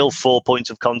stood still, 4 points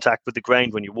of contact with the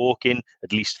ground. When you walk in,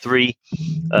 at least 3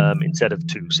 instead of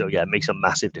 2. So, it makes a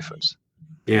massive difference.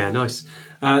 Yeah, nice.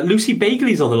 Lucy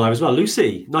Bagley's on the live as well.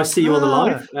 Lucy, nice to see you on the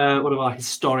live. One of our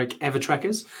historic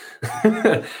Evertrekkers.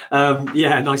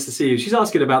 Nice to see you. She's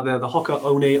asking about the Hoka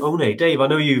One. Dave, I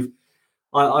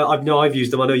know I've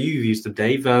used them. I know you've used them,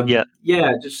 Dave.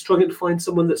 Just struggling to find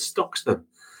someone that stocks them.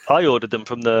 I ordered them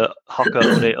from the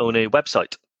Hoka One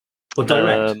website. Or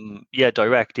direct?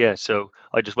 Direct. Yeah. So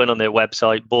I just went on their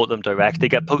website, bought them direct. They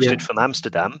get posted from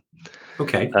Amsterdam.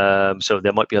 Okay. So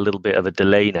there might be a little bit of a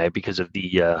delay now because of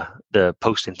the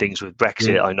posting things with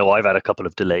Brexit. Yeah. I know I've had a couple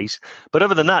of delays, but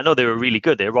other than that, no, they were really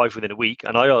good. They arrived within a week,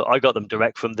 and I got them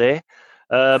direct from there.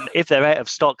 If they're out of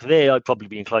stock there, I'd probably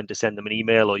be inclined to send them an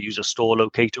email or use a store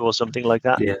locator or something like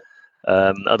that. Yeah.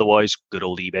 Otherwise, good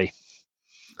old eBay.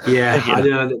 Yeah, You I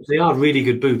know. know they are really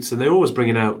good boots, and they're always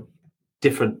bringing out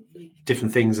different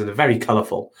things, and they're very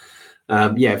colourful.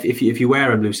 Yeah, if you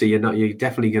wear them, Lucy, you're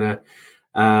definitely gonna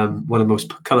one of the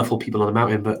most colourful people on the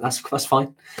mountain. But that's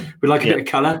fine. We like a bit of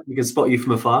colour. We can spot you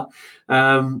from afar.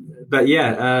 But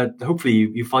yeah, hopefully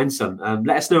you find some.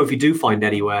 Let us know if you do find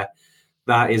anywhere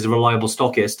that is a reliable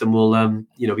stockist, and we'll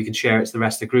we can share it to the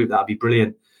rest of the group. That'd be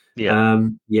brilliant.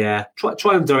 Yeah.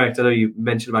 Try them direct. I know you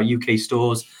mentioned about UK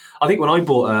stores. I think when I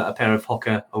bought a pair of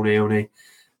Hoka One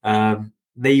One,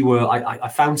 they were. I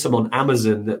found some on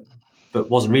Amazon but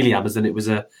wasn't really Amazon. It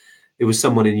was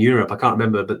someone in Europe. I can't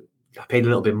remember, but I paid a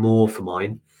little bit more for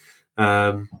mine.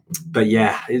 But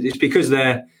yeah, it's because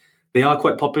they are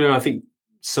quite popular. I think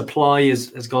supply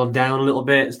has gone down a little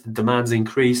bit. The demand's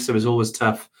increased, so it's always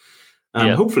tough.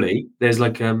 Hopefully, there's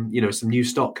some new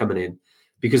stock coming in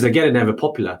because they're getting ever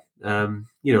popular. And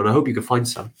I hope you can find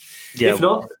some. Yeah. If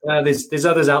not, there's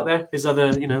others out there. There's other,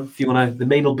 if you want the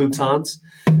Maynard Boutons.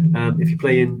 If you're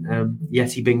playing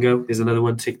Yeti Bingo, there's another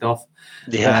one ticked off.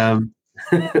 Yeah.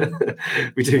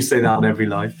 We do say that on every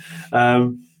live.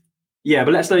 But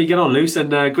let us know how you get on, Luce, and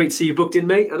great to see you booked in,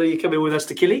 mate. I know you're coming with us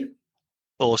to Killy.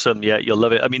 Awesome. Yeah, you'll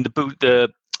love it. I mean, the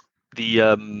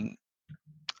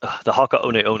Hoka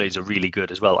One Ones are really good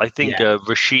as well. I think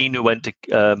Rasheen, who went to,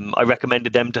 I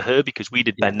recommended them to her because we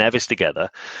did Ben Nevis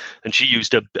together, and she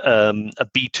used a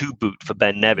B2 boot for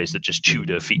Ben Nevis that just chewed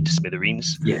her feet to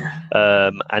smithereens. Yeah.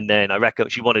 And then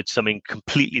she wanted something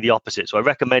completely the opposite, so I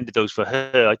recommended those for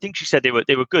her. I think she said they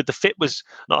were good. The fit was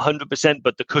not 100%,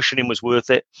 but the cushioning was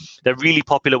worth it. They're really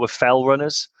popular with fell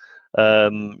runners.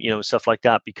 Stuff like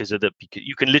that because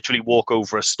you can literally walk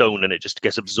over a stone and it just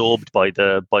gets absorbed by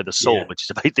the sole, which is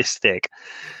about this thick.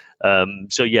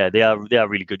 So yeah, they are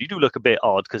really good. You do look a bit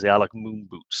odd because they are like moon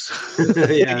boots.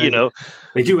 They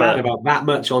do add about that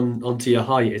much onto your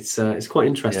height. It's quite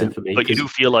interesting for me. But you do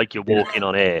feel like you're walking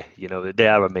on air. They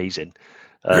are amazing.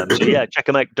 So yeah, check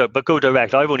them out, but go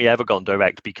direct. I've only ever gone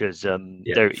direct because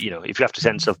they're if you have to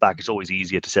send stuff back, it's always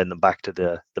easier to send them back to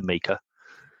the maker.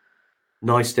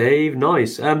 Nice, Dave.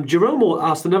 Nice. Jerome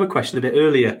asked another question a bit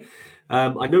earlier.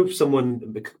 I know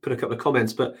someone put a couple of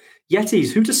comments, but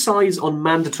Yetis, who decides on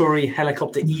mandatory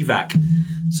helicopter evac?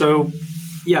 So,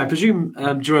 yeah, I presume,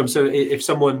 Jerome, so if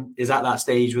someone is at that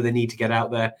stage where they need to get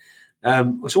out there,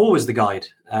 it's always the guide,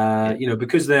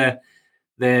 because they're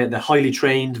highly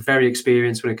trained, very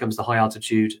experienced when it comes to high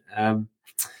altitude.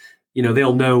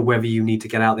 They'll know whether you need to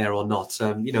get out there or not.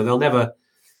 They'll never,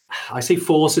 I say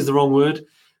force is the wrong word,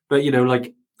 but,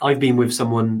 like I've been with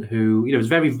someone who, it's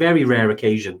very, very rare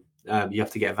occasion you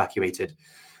have to get evacuated.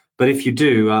 But if you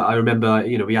do, I remember,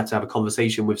 we had to have a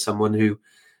conversation with someone who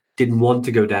didn't want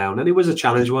to go down. And it was a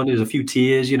challenge one. There was a few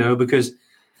tears, because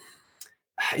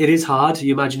it is hard.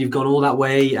 You imagine you've gone all that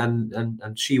way and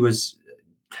it was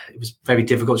very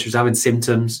difficult. She was having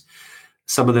symptoms.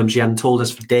 Some of them she hadn't told us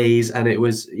for days. And it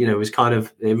was, it was kind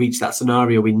of, it reached that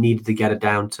scenario we needed to get her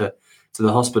down to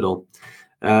the hospital.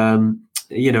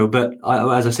 But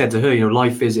as I said to her,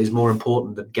 life is more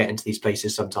important than getting to these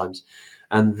places sometimes,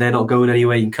 and they're not going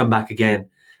anywhere. You can come back again,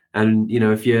 and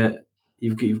if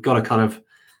you've got to kind of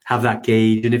have that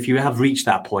gauge, and if you have reached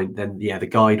that point, then the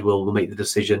guide will make the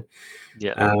decision.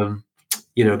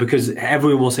 Because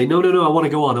everyone will say no, I want to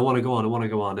go on,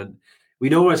 and we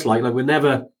know what it's like. Like we're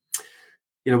never,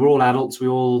 we're all adults. We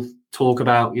all talk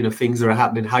about things that are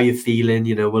happening, how you're feeling.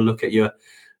 We'll look at your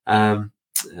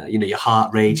your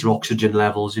heart rate, your oxygen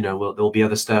levels, there'll be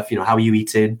other stuff, how are you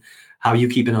eating, how are you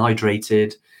keeping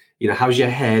hydrated, how's your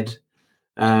head,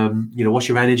 what's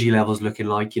your energy levels looking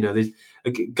like,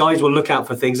 guys will look out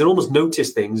for things and almost notice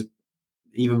things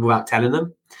even without telling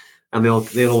them, and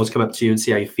they'll always come up to you and see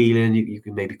how you're feeling. You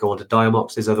can maybe go on to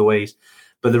Diamox, there's other ways,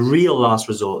 but the real last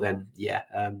resort then,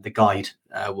 the guide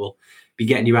will be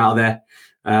getting you out of there.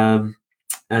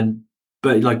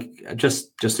 But like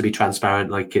just to be transparent,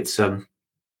 like it's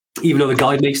even though the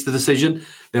guide makes the decision,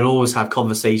 they'll always have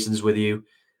conversations with you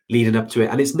leading up to it,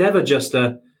 and it's never just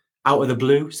a out of the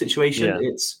blue situation.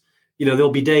 It's there'll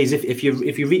be days if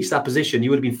you reach that position, you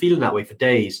would have been feeling that way for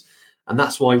days, and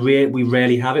that's why we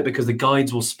rarely have it, because the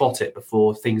guides will spot it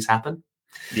before things happen.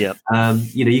 You're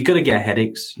gonna get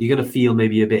headaches, you're gonna feel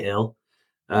maybe a bit ill.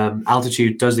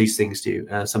 Altitude does these things to you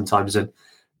sometimes, and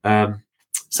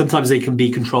sometimes they can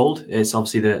be controlled. It's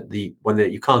obviously the when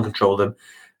you can't control them.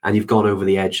 and you've gone over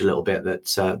the edge a little bit,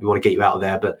 that we want to get you out of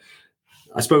there. But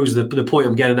I suppose the point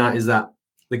I'm getting at is that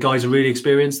the guys are really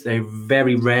experienced. They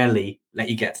very rarely let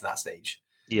you get to that stage.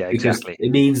 Yeah, because exactly.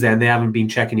 it means then they haven't been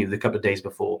checking you the couple of days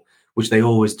before, which they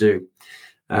always do.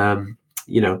 But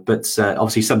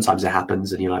obviously sometimes it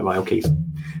happens, and you're like, right, okay,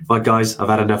 right, guys, I've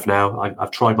had enough now.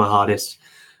 I've tried my hardest,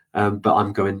 but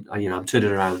I'm going. I'm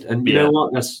turning around, and you know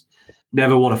what? That's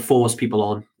never want to force people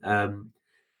on.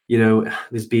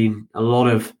 There's been a lot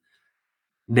of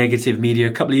negative media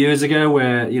a couple of years ago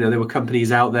where there were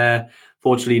companies out there.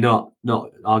 Fortunately, not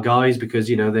our guys, because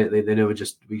they know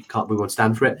we won't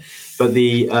stand for it. But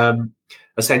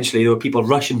essentially there were people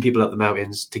rushing people up the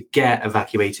mountains to get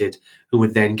evacuated, who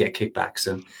would then get kickbacks.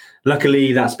 And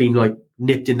luckily, that's been like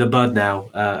nipped in the bud now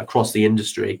across the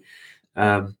industry.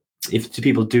 If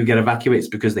people do get evacuated, it's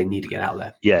because they need to get out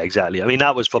there. Yeah, exactly. I mean,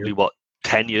 that was probably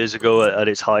 10 years ago at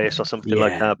its highest or something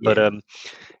like that. But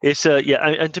it's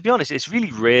and to be honest, it's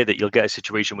really rare that you'll get a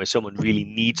situation where someone really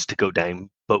needs to go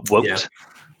down but won't,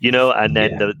 and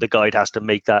then the guide has to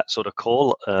make that sort of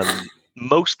call.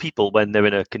 Most people, when they're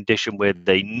in a condition where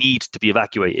they need to be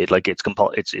evacuated, like it's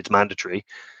mandatory,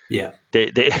 they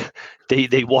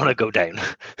want to go down.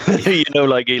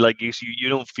 You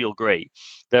don't feel great.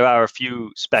 There are a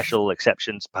few special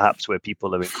exceptions, perhaps, where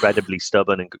people are incredibly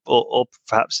stubborn, or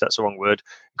perhaps that's the wrong word.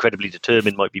 Incredibly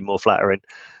determined might be more flattering.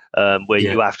 The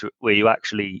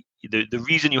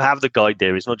reason you have the guide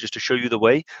there is not just to show you the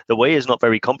way. The way is not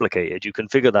very complicated. You can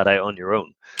figure that out on your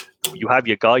own. You have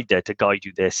your guide there to guide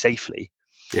you there safely.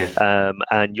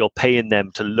 And you're paying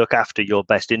them to look after your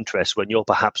best interests when you're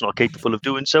perhaps not capable of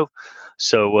doing so.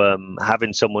 So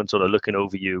having someone sort of looking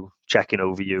over you, checking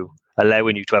over you,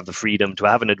 allowing you to have the freedom to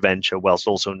have an adventure, whilst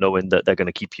also knowing that they're going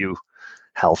to keep you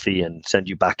healthy and send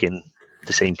you back in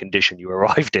the same condition you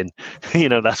arrived in.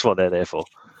 That's what they're there for.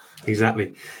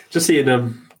 Exactly. Just seeing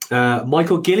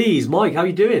Michael Gillies. Mike, how are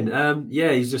you doing?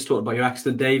 He's just talking about your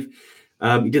accident, Dave.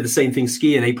 You did the same thing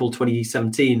skiing in April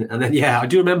 2017. And then, I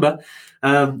do remember.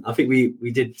 I think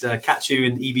we did catch you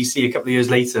in EBC a couple of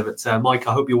years later. But Mike,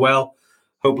 I hope you're well.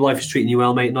 Hope life is treating you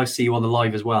well, mate. Nice to see you on the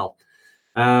live as well.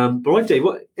 But right, Dave,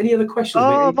 any other questions?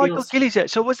 Oh, Michael Gillies.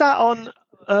 So was that on,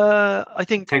 I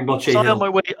think, Tengboche I was Hill. on my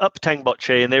way up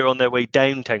Tengboche and they were on their way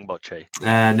down Tengboche?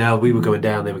 No, we were going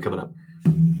down. They were coming up.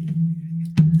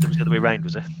 It was the other way around,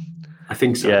 was it? I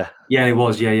think so. Yeah, it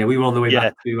was. Yeah. We were on the way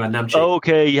back to Namche.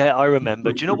 Okay, yeah, I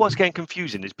remember. Do you know what's getting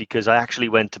confusing is because I actually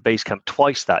went to base camp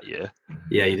twice that year.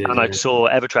 Yeah, you did. And I saw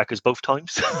Evertrackers both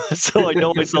times. So I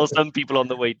know I saw some people on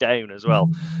the way down as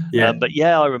well. Yeah. But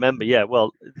I remember. Yeah,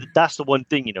 well, that's the one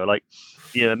thing,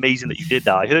 amazing that you did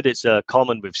that. I heard it's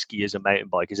common with skiers and mountain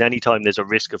bikers. Anytime there's a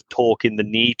risk of torquing the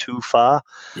knee too far,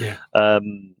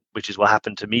 which is what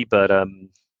happened to me. But I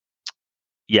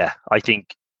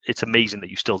think it's amazing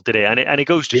that you still did it, and it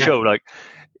goes to show, like,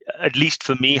 at least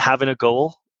for me, having a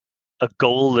goal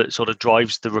that sort of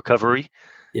drives the recovery,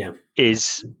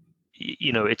 is,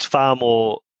 it's far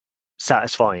more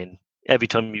satisfying every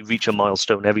time you reach a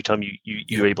milestone, every time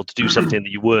you're able to do something that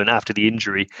you weren't after the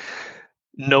injury,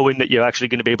 knowing that you're actually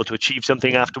going to be able to achieve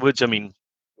something afterwards. I mean,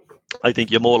 I think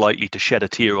you're more likely to shed a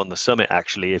tear on the summit,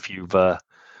 actually, if you've come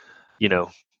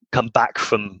back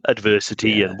from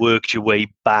adversity and worked your way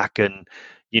back, and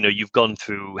you've gone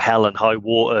through hell and high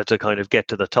water to kind of get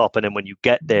to the top, and then when you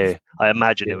get there, I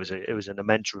imagine it was an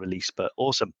immense release. But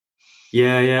awesome.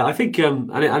 I think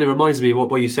and it reminds me of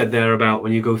what you said there about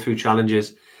when you go through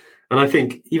challenges, and I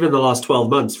think even the last 12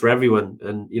 months for everyone,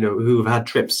 and who have had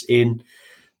trips in,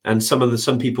 and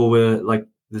some people were like,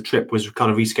 the trip was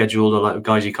kind of rescheduled, or like,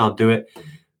 guys, you can't do it,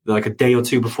 like a day or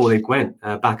two before they went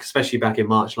back, especially back in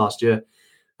March last year.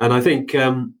 And I think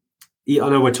I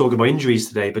know we're talking about injuries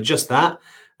today, but just that,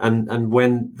 and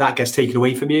when that gets taken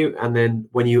away from you, and then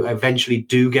when you eventually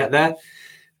do get there,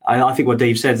 I think what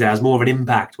Dave said there has more of an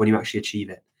impact when you actually achieve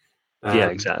it.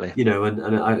 Exactly.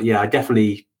 I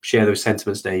definitely share those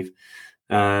sentiments, Dave.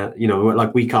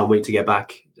 Like, we can't wait to get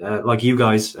back. Like you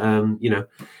guys,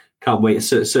 can't wait.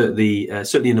 Certainly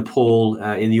in Nepal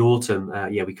in the autumn.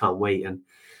 We can't wait. And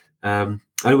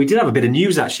we did have a bit of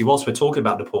news, actually, whilst we're talking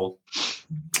about Nepal.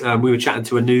 We were chatting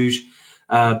to Anuj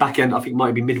back end, I think it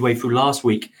might be midway through last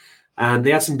week, and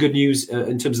they had some good news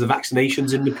in terms of the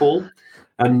vaccinations in Nepal.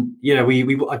 And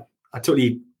I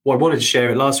totally wanted to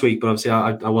share it last week, but obviously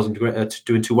I wasn't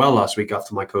doing too well last week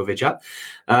after my COVID jab.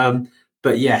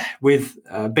 But with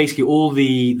basically all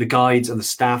the guides and the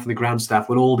staff and the ground staff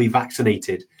will all be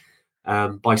vaccinated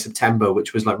by September,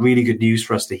 which was like really good news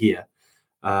for us to hear.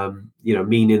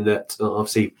 Meaning that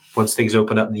obviously once things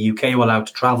open up in the UK, we're allowed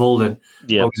to travel, and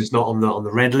as long as it's not on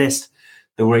the red list,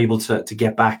 that were able to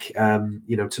get back,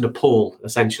 to Nepal,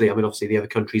 essentially. I mean, obviously the other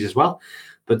countries as well,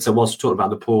 but whilst we're talking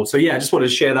about Nepal. So yeah, I just wanted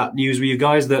to share that news with you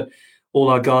guys, that all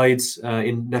our guides,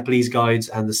 in Nepalese guides,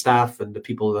 and the staff and the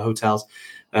people in the hotels,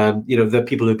 the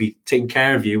people who'll be taking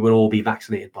care of you will all be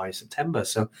vaccinated by September.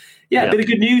 So yeah, a bit of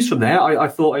good news from there. I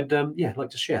thought I'd like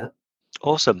to share that.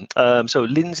 Awesome. So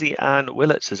Lindsay Ann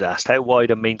Willets has asked, how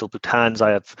wide are Maindel boots?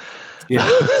 I have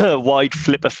wide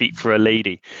flipper feet for a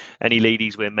lady. Any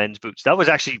ladies wear men's boots? That was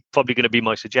actually probably going to be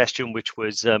my suggestion, which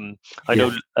was, I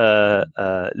know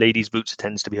ladies' boots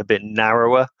tends to be a bit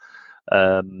narrower,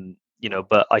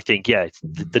 but I think,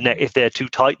 if they're too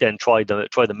tight, then try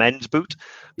the men's boot,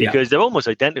 because they're almost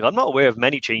identical. I'm not aware of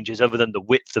many changes other than the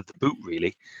width of the boot,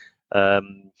 really,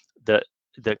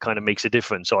 that kind of makes a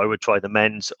difference. So I would try the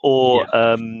men's, or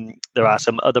there are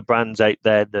some other brands out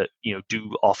there that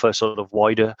do offer sort of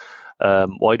wider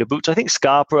boots. I think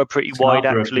Scarpa are pretty wide,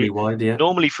 actually.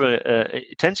 Normally for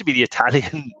it tends to be the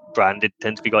Italian brand. It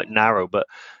tends to be quite narrow, but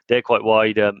they're quite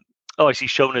wide. I see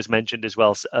Shona's mentioned as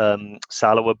well.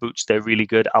 Salawa boots, they're really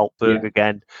good. Altberg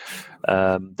again.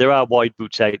 There are wide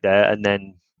boots out there, and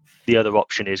then the other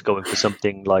option is going for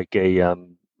something like a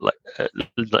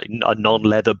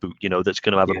non-leather boot, that's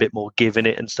going to have a bit more give in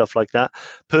it and stuff like that.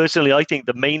 Personally, I think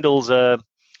the Maindels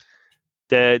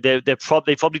they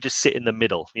probably just sit in the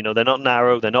middle. They're not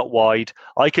narrow, they're not wide.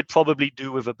 I could probably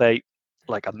do with about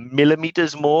like a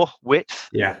millimeters more width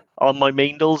on my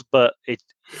Maindels, but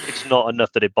it's not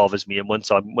enough that it bothers me. And once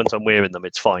I'm wearing them,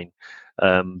 it's fine.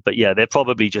 But yeah, they're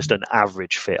probably just an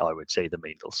average fit, I would say, the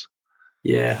Maindels.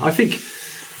 Yeah, I think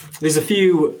there's a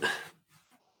few.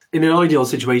 In an ideal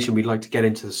situation, we'd like to get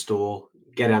into the store,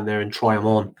 get down there and try them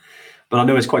on. But I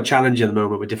know it's quite challenging at the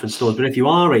moment with different stores. But if you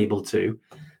are able to,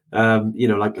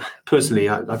 like personally,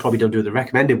 I probably don't do it the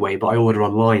recommended way, but I order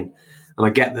online and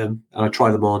I get them and I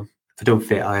try them on. If they don't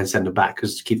fit, I then send them back,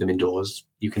 because to keep them indoors,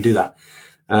 you can do that.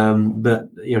 But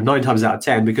 9 times out of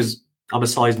 10, because I'm a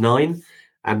size 9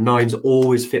 and 9s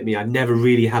always fit me, I never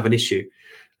really have an issue.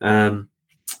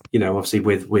 Obviously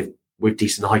with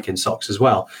decent hiking socks as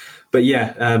well. But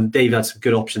Dave had some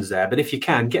good options there. But if you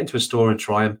can, get into a store and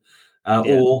try them,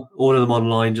 or order them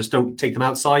online. Just don't take them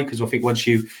outside, because I think once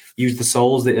you use the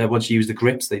soles, once you use the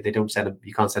grips, they don't send them.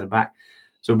 You can't send them back.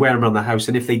 So wear them around the house.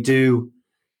 And if they do,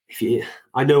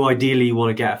 I know ideally you want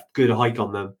to get a good hike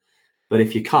on them, but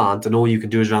if you can't, and all you can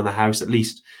do is around the house, at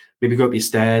least maybe go up your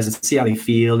stairs and see how they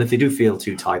feel. And if they do feel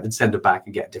too tight, then send them back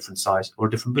and get a different size or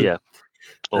a different boot. Yeah,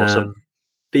 awesome.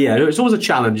 But it's always a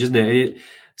challenge, isn't it?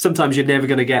 Sometimes you're never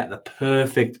going to get the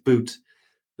perfect boot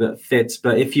that fits,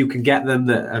 but if you can get them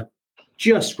that are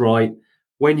just right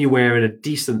when you're wearing a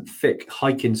decent thick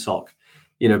hiking sock,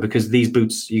 because these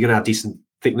boots, you're going to have decent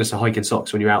thickness of hiking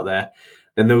socks when you're out there,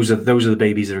 then those are the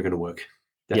babies that are going to work.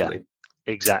 Definitely.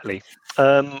 Yeah, exactly.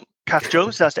 Kath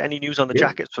Jones asked, any news on the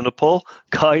jackets from Nepal?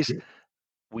 Guys,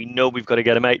 we know we've got to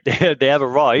get them out. They have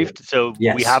arrived, so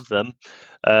we have them.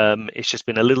 It's just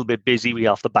been a little bit busy. We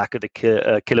off the back of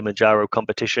the Kilimanjaro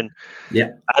competition,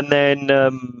 and then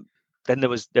it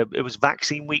was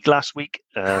vaccine week last week.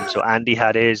 So Andy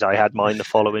had his, I had mine the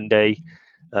following day.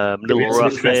 Little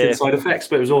rough there, side effects,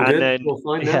 but it was all good. Then, all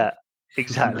fine,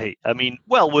 exactly. I mean,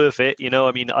 well worth it.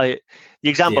 The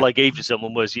example I gave to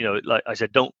someone was, like I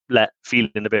said, don't let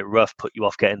feeling a bit rough put you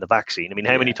off getting the vaccine. I mean,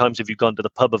 how many times have you gone to the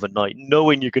pub of a night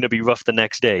knowing you're going to be rough the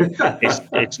next day?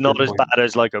 It's not as bad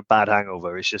as like a bad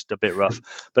hangover. It's just a bit rough.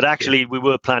 But actually, we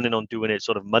were planning on doing it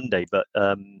sort of Monday, but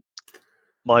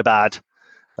my bad.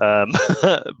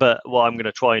 But what I'm going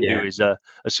to try and do is,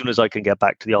 as soon as I can get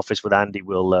back to the office with Andy,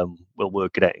 we'll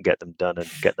work it out and get them done and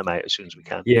get them out as soon as we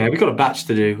can. Yeah, we've got a batch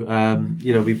to do.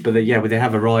 They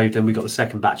have arrived, and we got the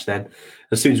second batch then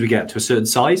as soon as we get to a certain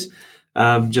size.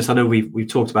 I know we've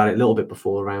talked about it a little bit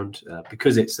before around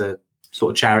because it's a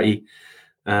sort of charity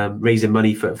raising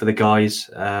money for the guys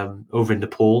over in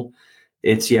Nepal.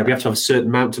 It's we have to have a certain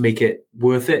amount to make it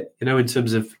worth it, in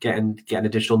terms of getting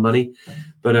additional money.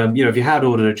 But if you had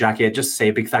ordered a jacket, just say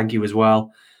a big thank you as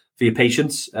well for your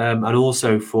patience, and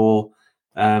also for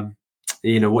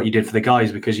what you did for the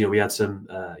guys, because we had some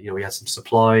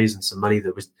supplies and some money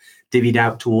that was divvied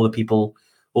out to all the people,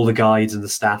 all the guides and the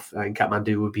staff in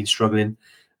Kathmandu who have been struggling.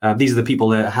 These are the people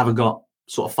that haven't got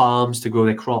sort of farms to grow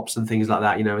their crops and things like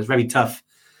that. It's very tough.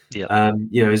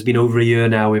 It's been over a year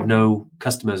now with no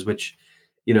customers, which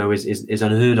is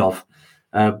unheard of,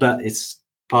 but it's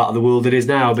part of the world it is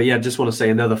now. But just want to say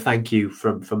another thank you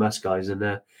from us guys,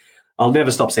 and I'll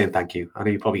never stop saying thank you. I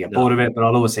know you probably get bored of it, but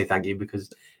I'll always say thank you,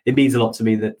 because it means a lot to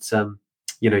me that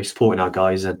you're supporting our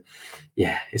guys, and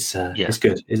it's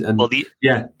good.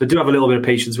 But do have a little bit of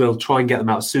patience. We'll try and get them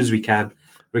out as soon as we can,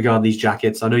 regarding these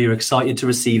jackets. I know you're excited to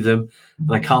receive them,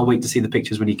 and I can't wait to see the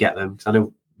pictures when you get them. Because I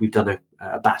know we've done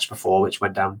a batch before, which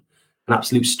went down an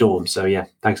absolute storm. So yeah,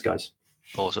 thanks, guys.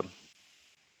 Awesome.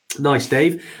 Nice,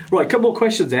 Dave. Right, a couple more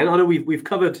questions then. I know we've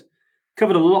covered a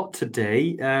lot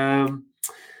today.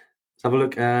 Let's have a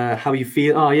look. How you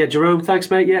feel? Oh yeah, Jerome. Thanks,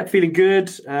 mate. Yeah, feeling good.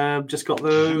 Just got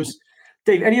those.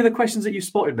 Dave, any other questions that you've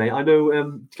spotted, mate? I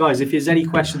know, guys, if there's any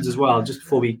questions as well, just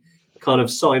before we kind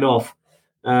of sign off,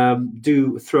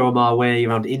 do throw them our way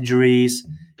around injuries,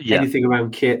 anything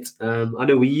around kit. I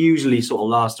know we usually sort of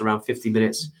last around 50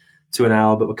 minutes to an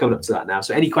hour, but we're coming up to that now.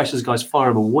 So any questions, guys, fire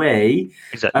them away.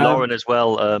 Exactly. Lauren as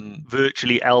well,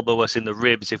 virtually elbow us in the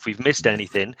ribs if we've missed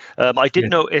anything. I did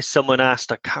notice someone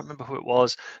asked, I can't remember who it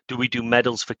was, do we do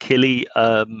medals for Killy?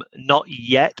 Not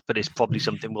yet, but it's probably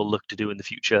something we'll look to do in the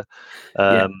future.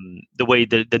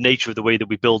 The nature of the way that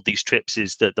we build these trips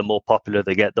is that the more popular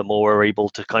they get, the more we're able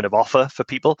to kind of offer for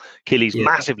people. Killy's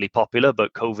massively popular,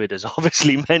 but COVID has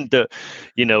obviously meant that,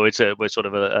 we're sort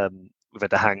of we've had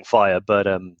to hang fire, but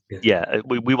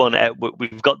we want to,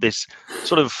 we've got this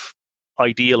sort of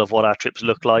ideal of what our trips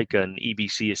look like, and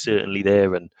EBC is certainly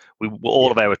there, and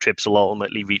all of our trips will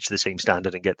ultimately reach the same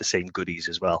standard and get the same goodies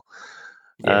as well.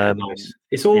 Nice.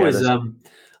 It's always I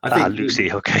think Lucy,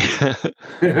 okay.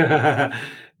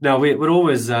 No, we're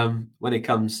always when it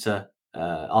comes to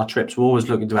our trips, we're always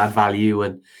looking to add value,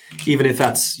 and even if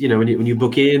that's when you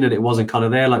book in and it wasn't kind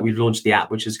of there, like we've launched the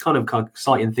app, which is kind of an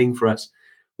exciting thing for us.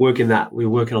 We're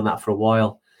working on that for a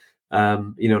while,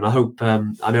 and I hope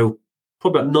I know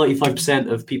probably about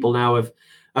 95% of people now have,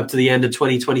 up to the end of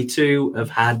 2022,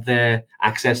 have had their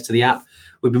access to the app.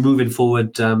 We'll be moving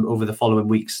forward over the following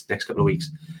weeks, next couple of weeks,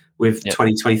 with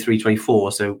 2023,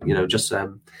 24. So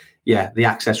the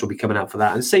access will be coming out for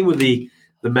that, and same with the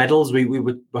medals.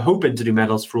 We're hoping to do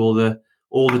medals for all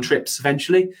the trips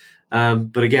eventually,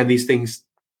 but again, these things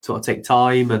sort of take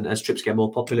time, and as trips get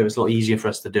more popular, it's a lot easier for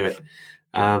us to do it.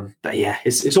 But yeah,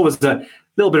 it's always a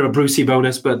little bit of a Brucey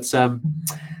bonus, but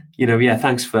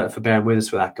thanks for bearing with us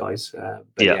for that, guys.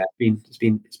 It's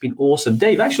been awesome.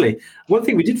 Dave, actually, one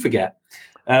thing we did forget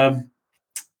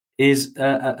is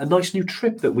a nice new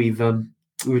trip that we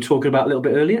were talking about a little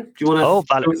bit earlier. Do you want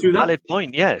to go through that? Valid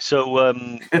point, yeah. So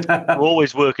we're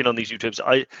always working on these new trips.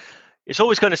 It's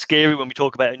always kind of scary when we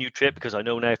talk about a new trip, because I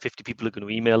know now 50 people are going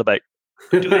to email about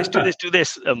do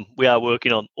this. We are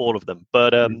working on all of them,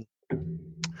 but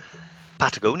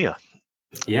Patagonia,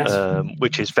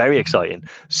 which is very exciting.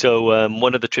 So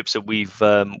one of the trips that me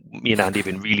and Andy have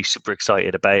been really super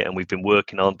excited about, and we've been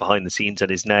working on behind the scenes,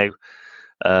 and is now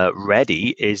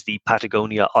ready, is the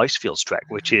Patagonia Icefields trek,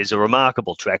 which is a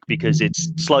remarkable trek because it's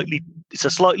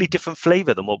a slightly different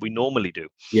flavor than what we normally do.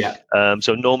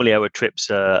 So normally our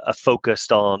trips are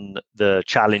focused on the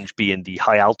challenge being the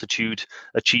high altitude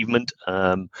achievement,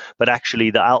 but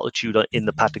actually the altitude in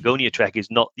the Patagonia trek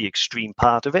is not the extreme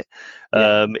part of it.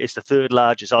 It's the third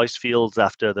largest ice fields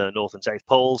after the North and South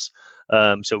Poles.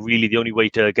 So really the only way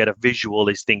to get a visual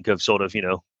is think of sort of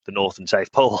the North and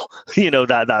South Pole,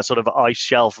 that sort of ice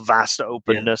shelf, vast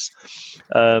openness.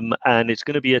 And it's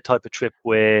going to be a type of trip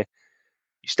where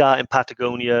you start in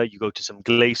Patagonia, you go to some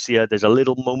glacier. There's a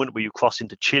little moment where you cross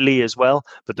into Chile as well.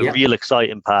 But the real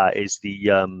exciting part is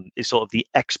is sort of the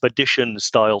expedition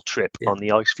style trip on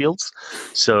the ice fields.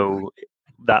 So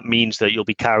that means that you'll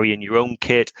be carrying your own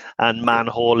kit and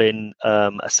man-hauling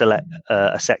a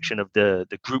section of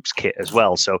the group's kit as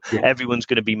well. So everyone's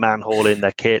going to be man-hauling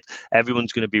their kit.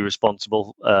 Everyone's going to be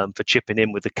responsible for chipping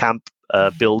in with the camp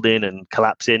building and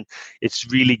collapsing. It's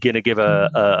really going to give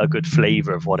a good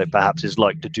flavour of what it perhaps is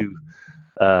like to do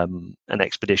an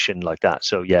expedition like that.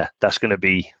 So yeah, that's going to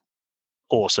be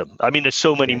awesome. I mean, there's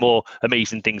so many more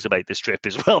amazing things about this trip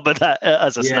as well, but that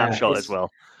as a snapshot as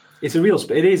well. It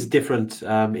is different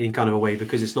in kind of a way,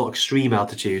 because it's not extreme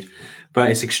altitude, but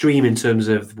it's extreme in terms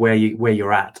of where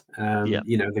you're at.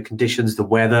 The conditions, the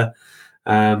weather.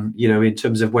 In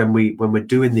terms of when we're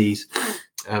doing these,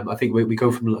 I think we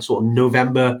go from sort of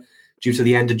November due to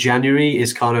the end of January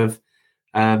is kind of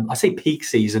I say peak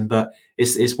season, but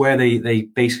it's where they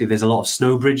basically, there's a lot of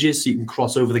snow bridges, so you can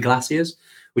cross over the glaciers,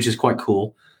 which is quite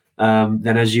cool.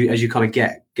 Then as you kind of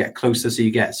get closer, so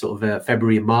you get sort of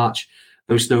February and March.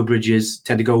 Those snow bridges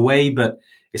tend to go away, but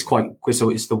it's so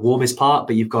it's the warmest part,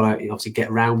 but you've got to obviously get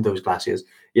around those glaciers.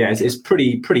 It's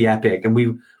pretty epic, and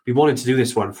we wanted to do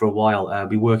this one for a while.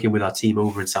 Be working with our team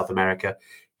over in South America,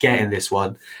 getting this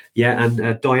one.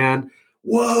 And Diane,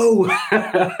 whoa,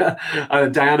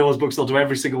 Diane always books onto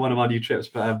every single one of our new trips.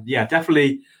 But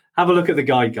definitely have a look at the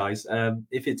guide, guys.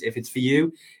 If it's for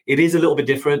you, it is a little bit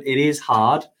different. It is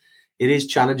hard. It is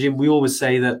challenging. We always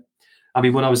say that I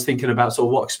mean, when I was thinking about sort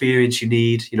of what experience you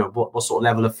need, what sort of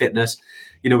level of fitness,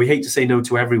 we hate to say no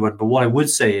to everyone, but what I would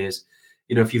say is,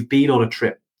 if you've been on a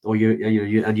trip or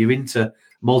you're into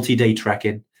multi-day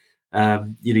trekking,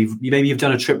 maybe you've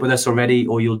done a trip with us already,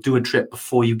 or you'll do a trip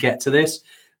before you get to this.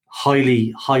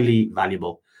 Highly, highly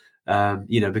valuable,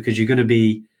 because you're going to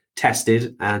be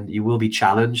tested and you will be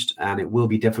challenged and it will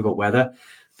be difficult weather.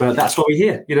 But that's what we're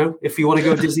here. If you want to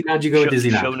go to Disneyland, you go to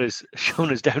Disneyland.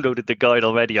 Shona's downloaded the guide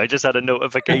already. I just had a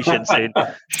notification saying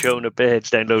Shona Bairds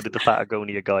downloaded the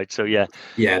Patagonia guide. So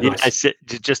nice.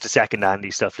 Just a second handy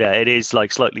stuff. Yeah, it is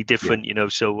like slightly different,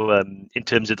 So in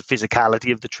terms of the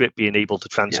physicality of the trip, being able to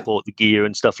transport the gear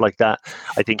and stuff like that,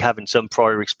 I think having some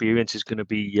prior experience is going to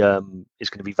be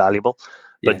valuable.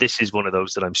 But this is one of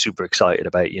those that I'm super excited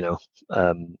about.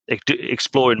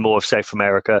 Exploring more of South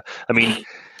America. I mean.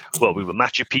 Well, we were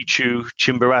Machu Picchu,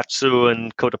 Chimborazo,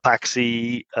 and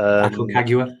Cotopaxi,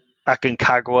 Aconcagua,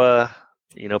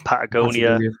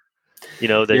 Patagonia.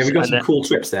 We've got some cool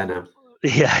trips there now.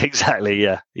 Yeah, exactly.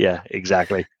 Yeah,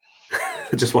 exactly.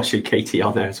 Just watching Katie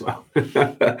on there as well.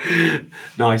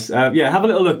 Nice. Have a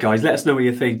little look, guys. Let us know what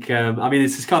you think. I mean,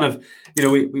 this is kind of,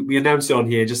 we announced it on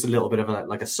here, just a little bit of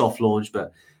a soft launch,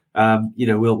 but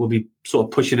we'll be sort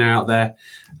of pushing it out there,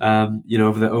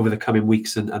 over the coming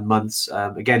weeks and months.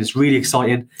 Again, it's really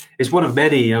exciting. It's one of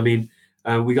many. I mean,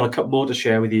 we got a couple more to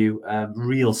share with you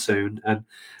real soon. And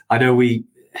I know we've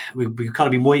kind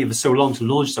of been waiting for so long to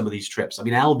launch some of these trips. I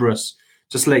mean, Elbrus,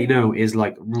 just to let you know, is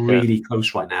like really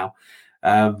close right now.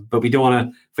 But we don't want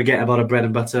to forget about our bread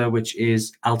and butter, which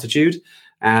is altitude,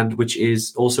 and which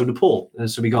is also Nepal.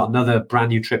 And so we got another brand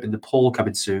new trip in Nepal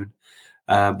coming soon.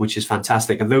 Which is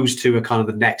fantastic. And those two are kind of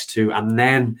the next two. And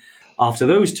then after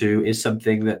those two is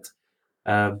something that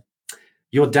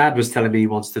your dad was telling me he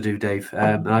wants to do, Dave.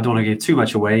 And I don't want to give too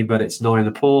much away, but it's not in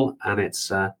Nepal, and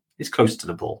it's close to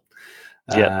Nepal.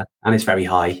 And it's very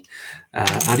high.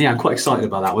 And I'm quite excited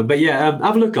about that one. But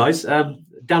have a look, guys.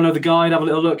 Download the guide, have a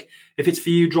little look. If it's for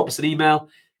you, drop us an email,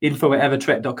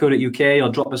 info@evertrek.co.uk,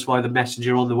 or drop us via the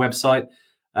messenger on the website,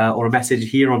 or a message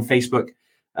here on Facebook.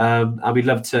 And we'd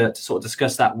love to sort of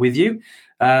discuss that with you.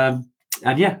 Other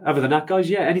than that,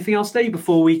 guys, anything else, Dave,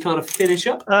 before we kind of finish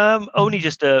up? Only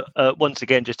just once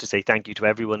again, just to say thank you to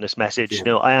everyone that's messaged.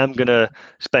 I am going to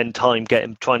spend time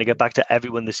trying to get back to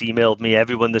everyone that's emailed me,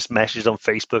 everyone that's messaged on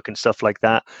Facebook and stuff like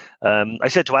that. I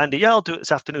said to Andy, I'll do it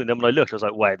this afternoon. Then when I looked, I was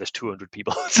like, wow, there's 200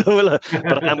 people.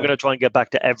 But I'm going to try and get back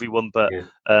to everyone. But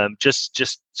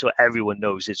just so everyone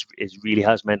knows, it really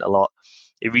has meant a lot.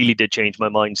 It really did change my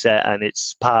mindset, and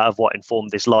it's part of what informed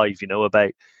this live,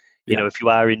 about, if you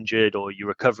are injured or you're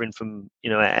recovering from,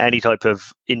 any type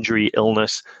of injury,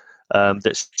 illness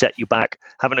that's set you back,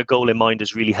 having a goal in mind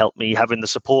has really helped me. Having the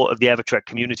support of the Evertrek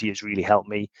community has really helped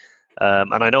me.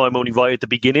 And I know I'm only right at the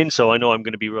beginning, so I know I'm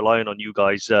going to be relying on you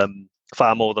guys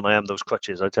far more than I am those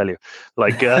crutches, I tell you.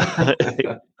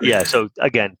 So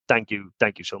again, thank you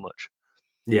so much.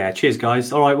 Yeah, cheers,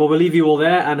 guys. All right, well, we'll leave you all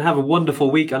there and have a wonderful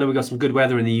week. I know we've got some good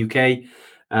weather in the UK,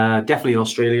 definitely in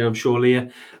Australia, I'm sure,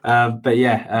 Leah.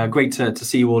 Great to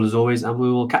see you all as always, and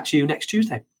we will catch you next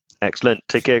Tuesday. Excellent.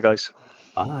 Take care, guys.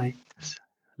 Bye.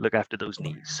 Look after those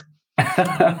knees.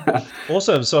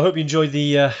 Awesome. So I hope you enjoyed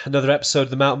the another episode of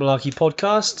the Mountain Malarkey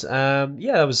podcast.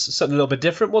 That was something a little bit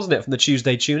different, wasn't it, from the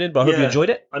Tuesday tune-in? But I hope you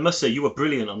enjoyed it. I must say, you were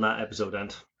brilliant on that episode,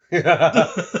 Ant.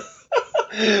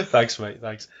 Thanks, mate.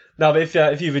 Thanks. Now, but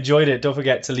if you've enjoyed it, don't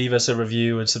forget to leave us a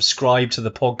review and subscribe to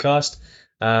the podcast.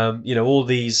 All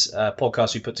these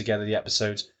podcasts we put together, the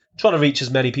episodes, trying to reach as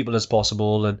many people as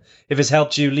possible. And if it's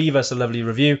helped you, leave us a lovely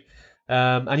review.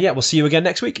 We'll see you again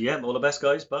next week. Yeah, all the best,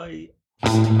 guys. Bye.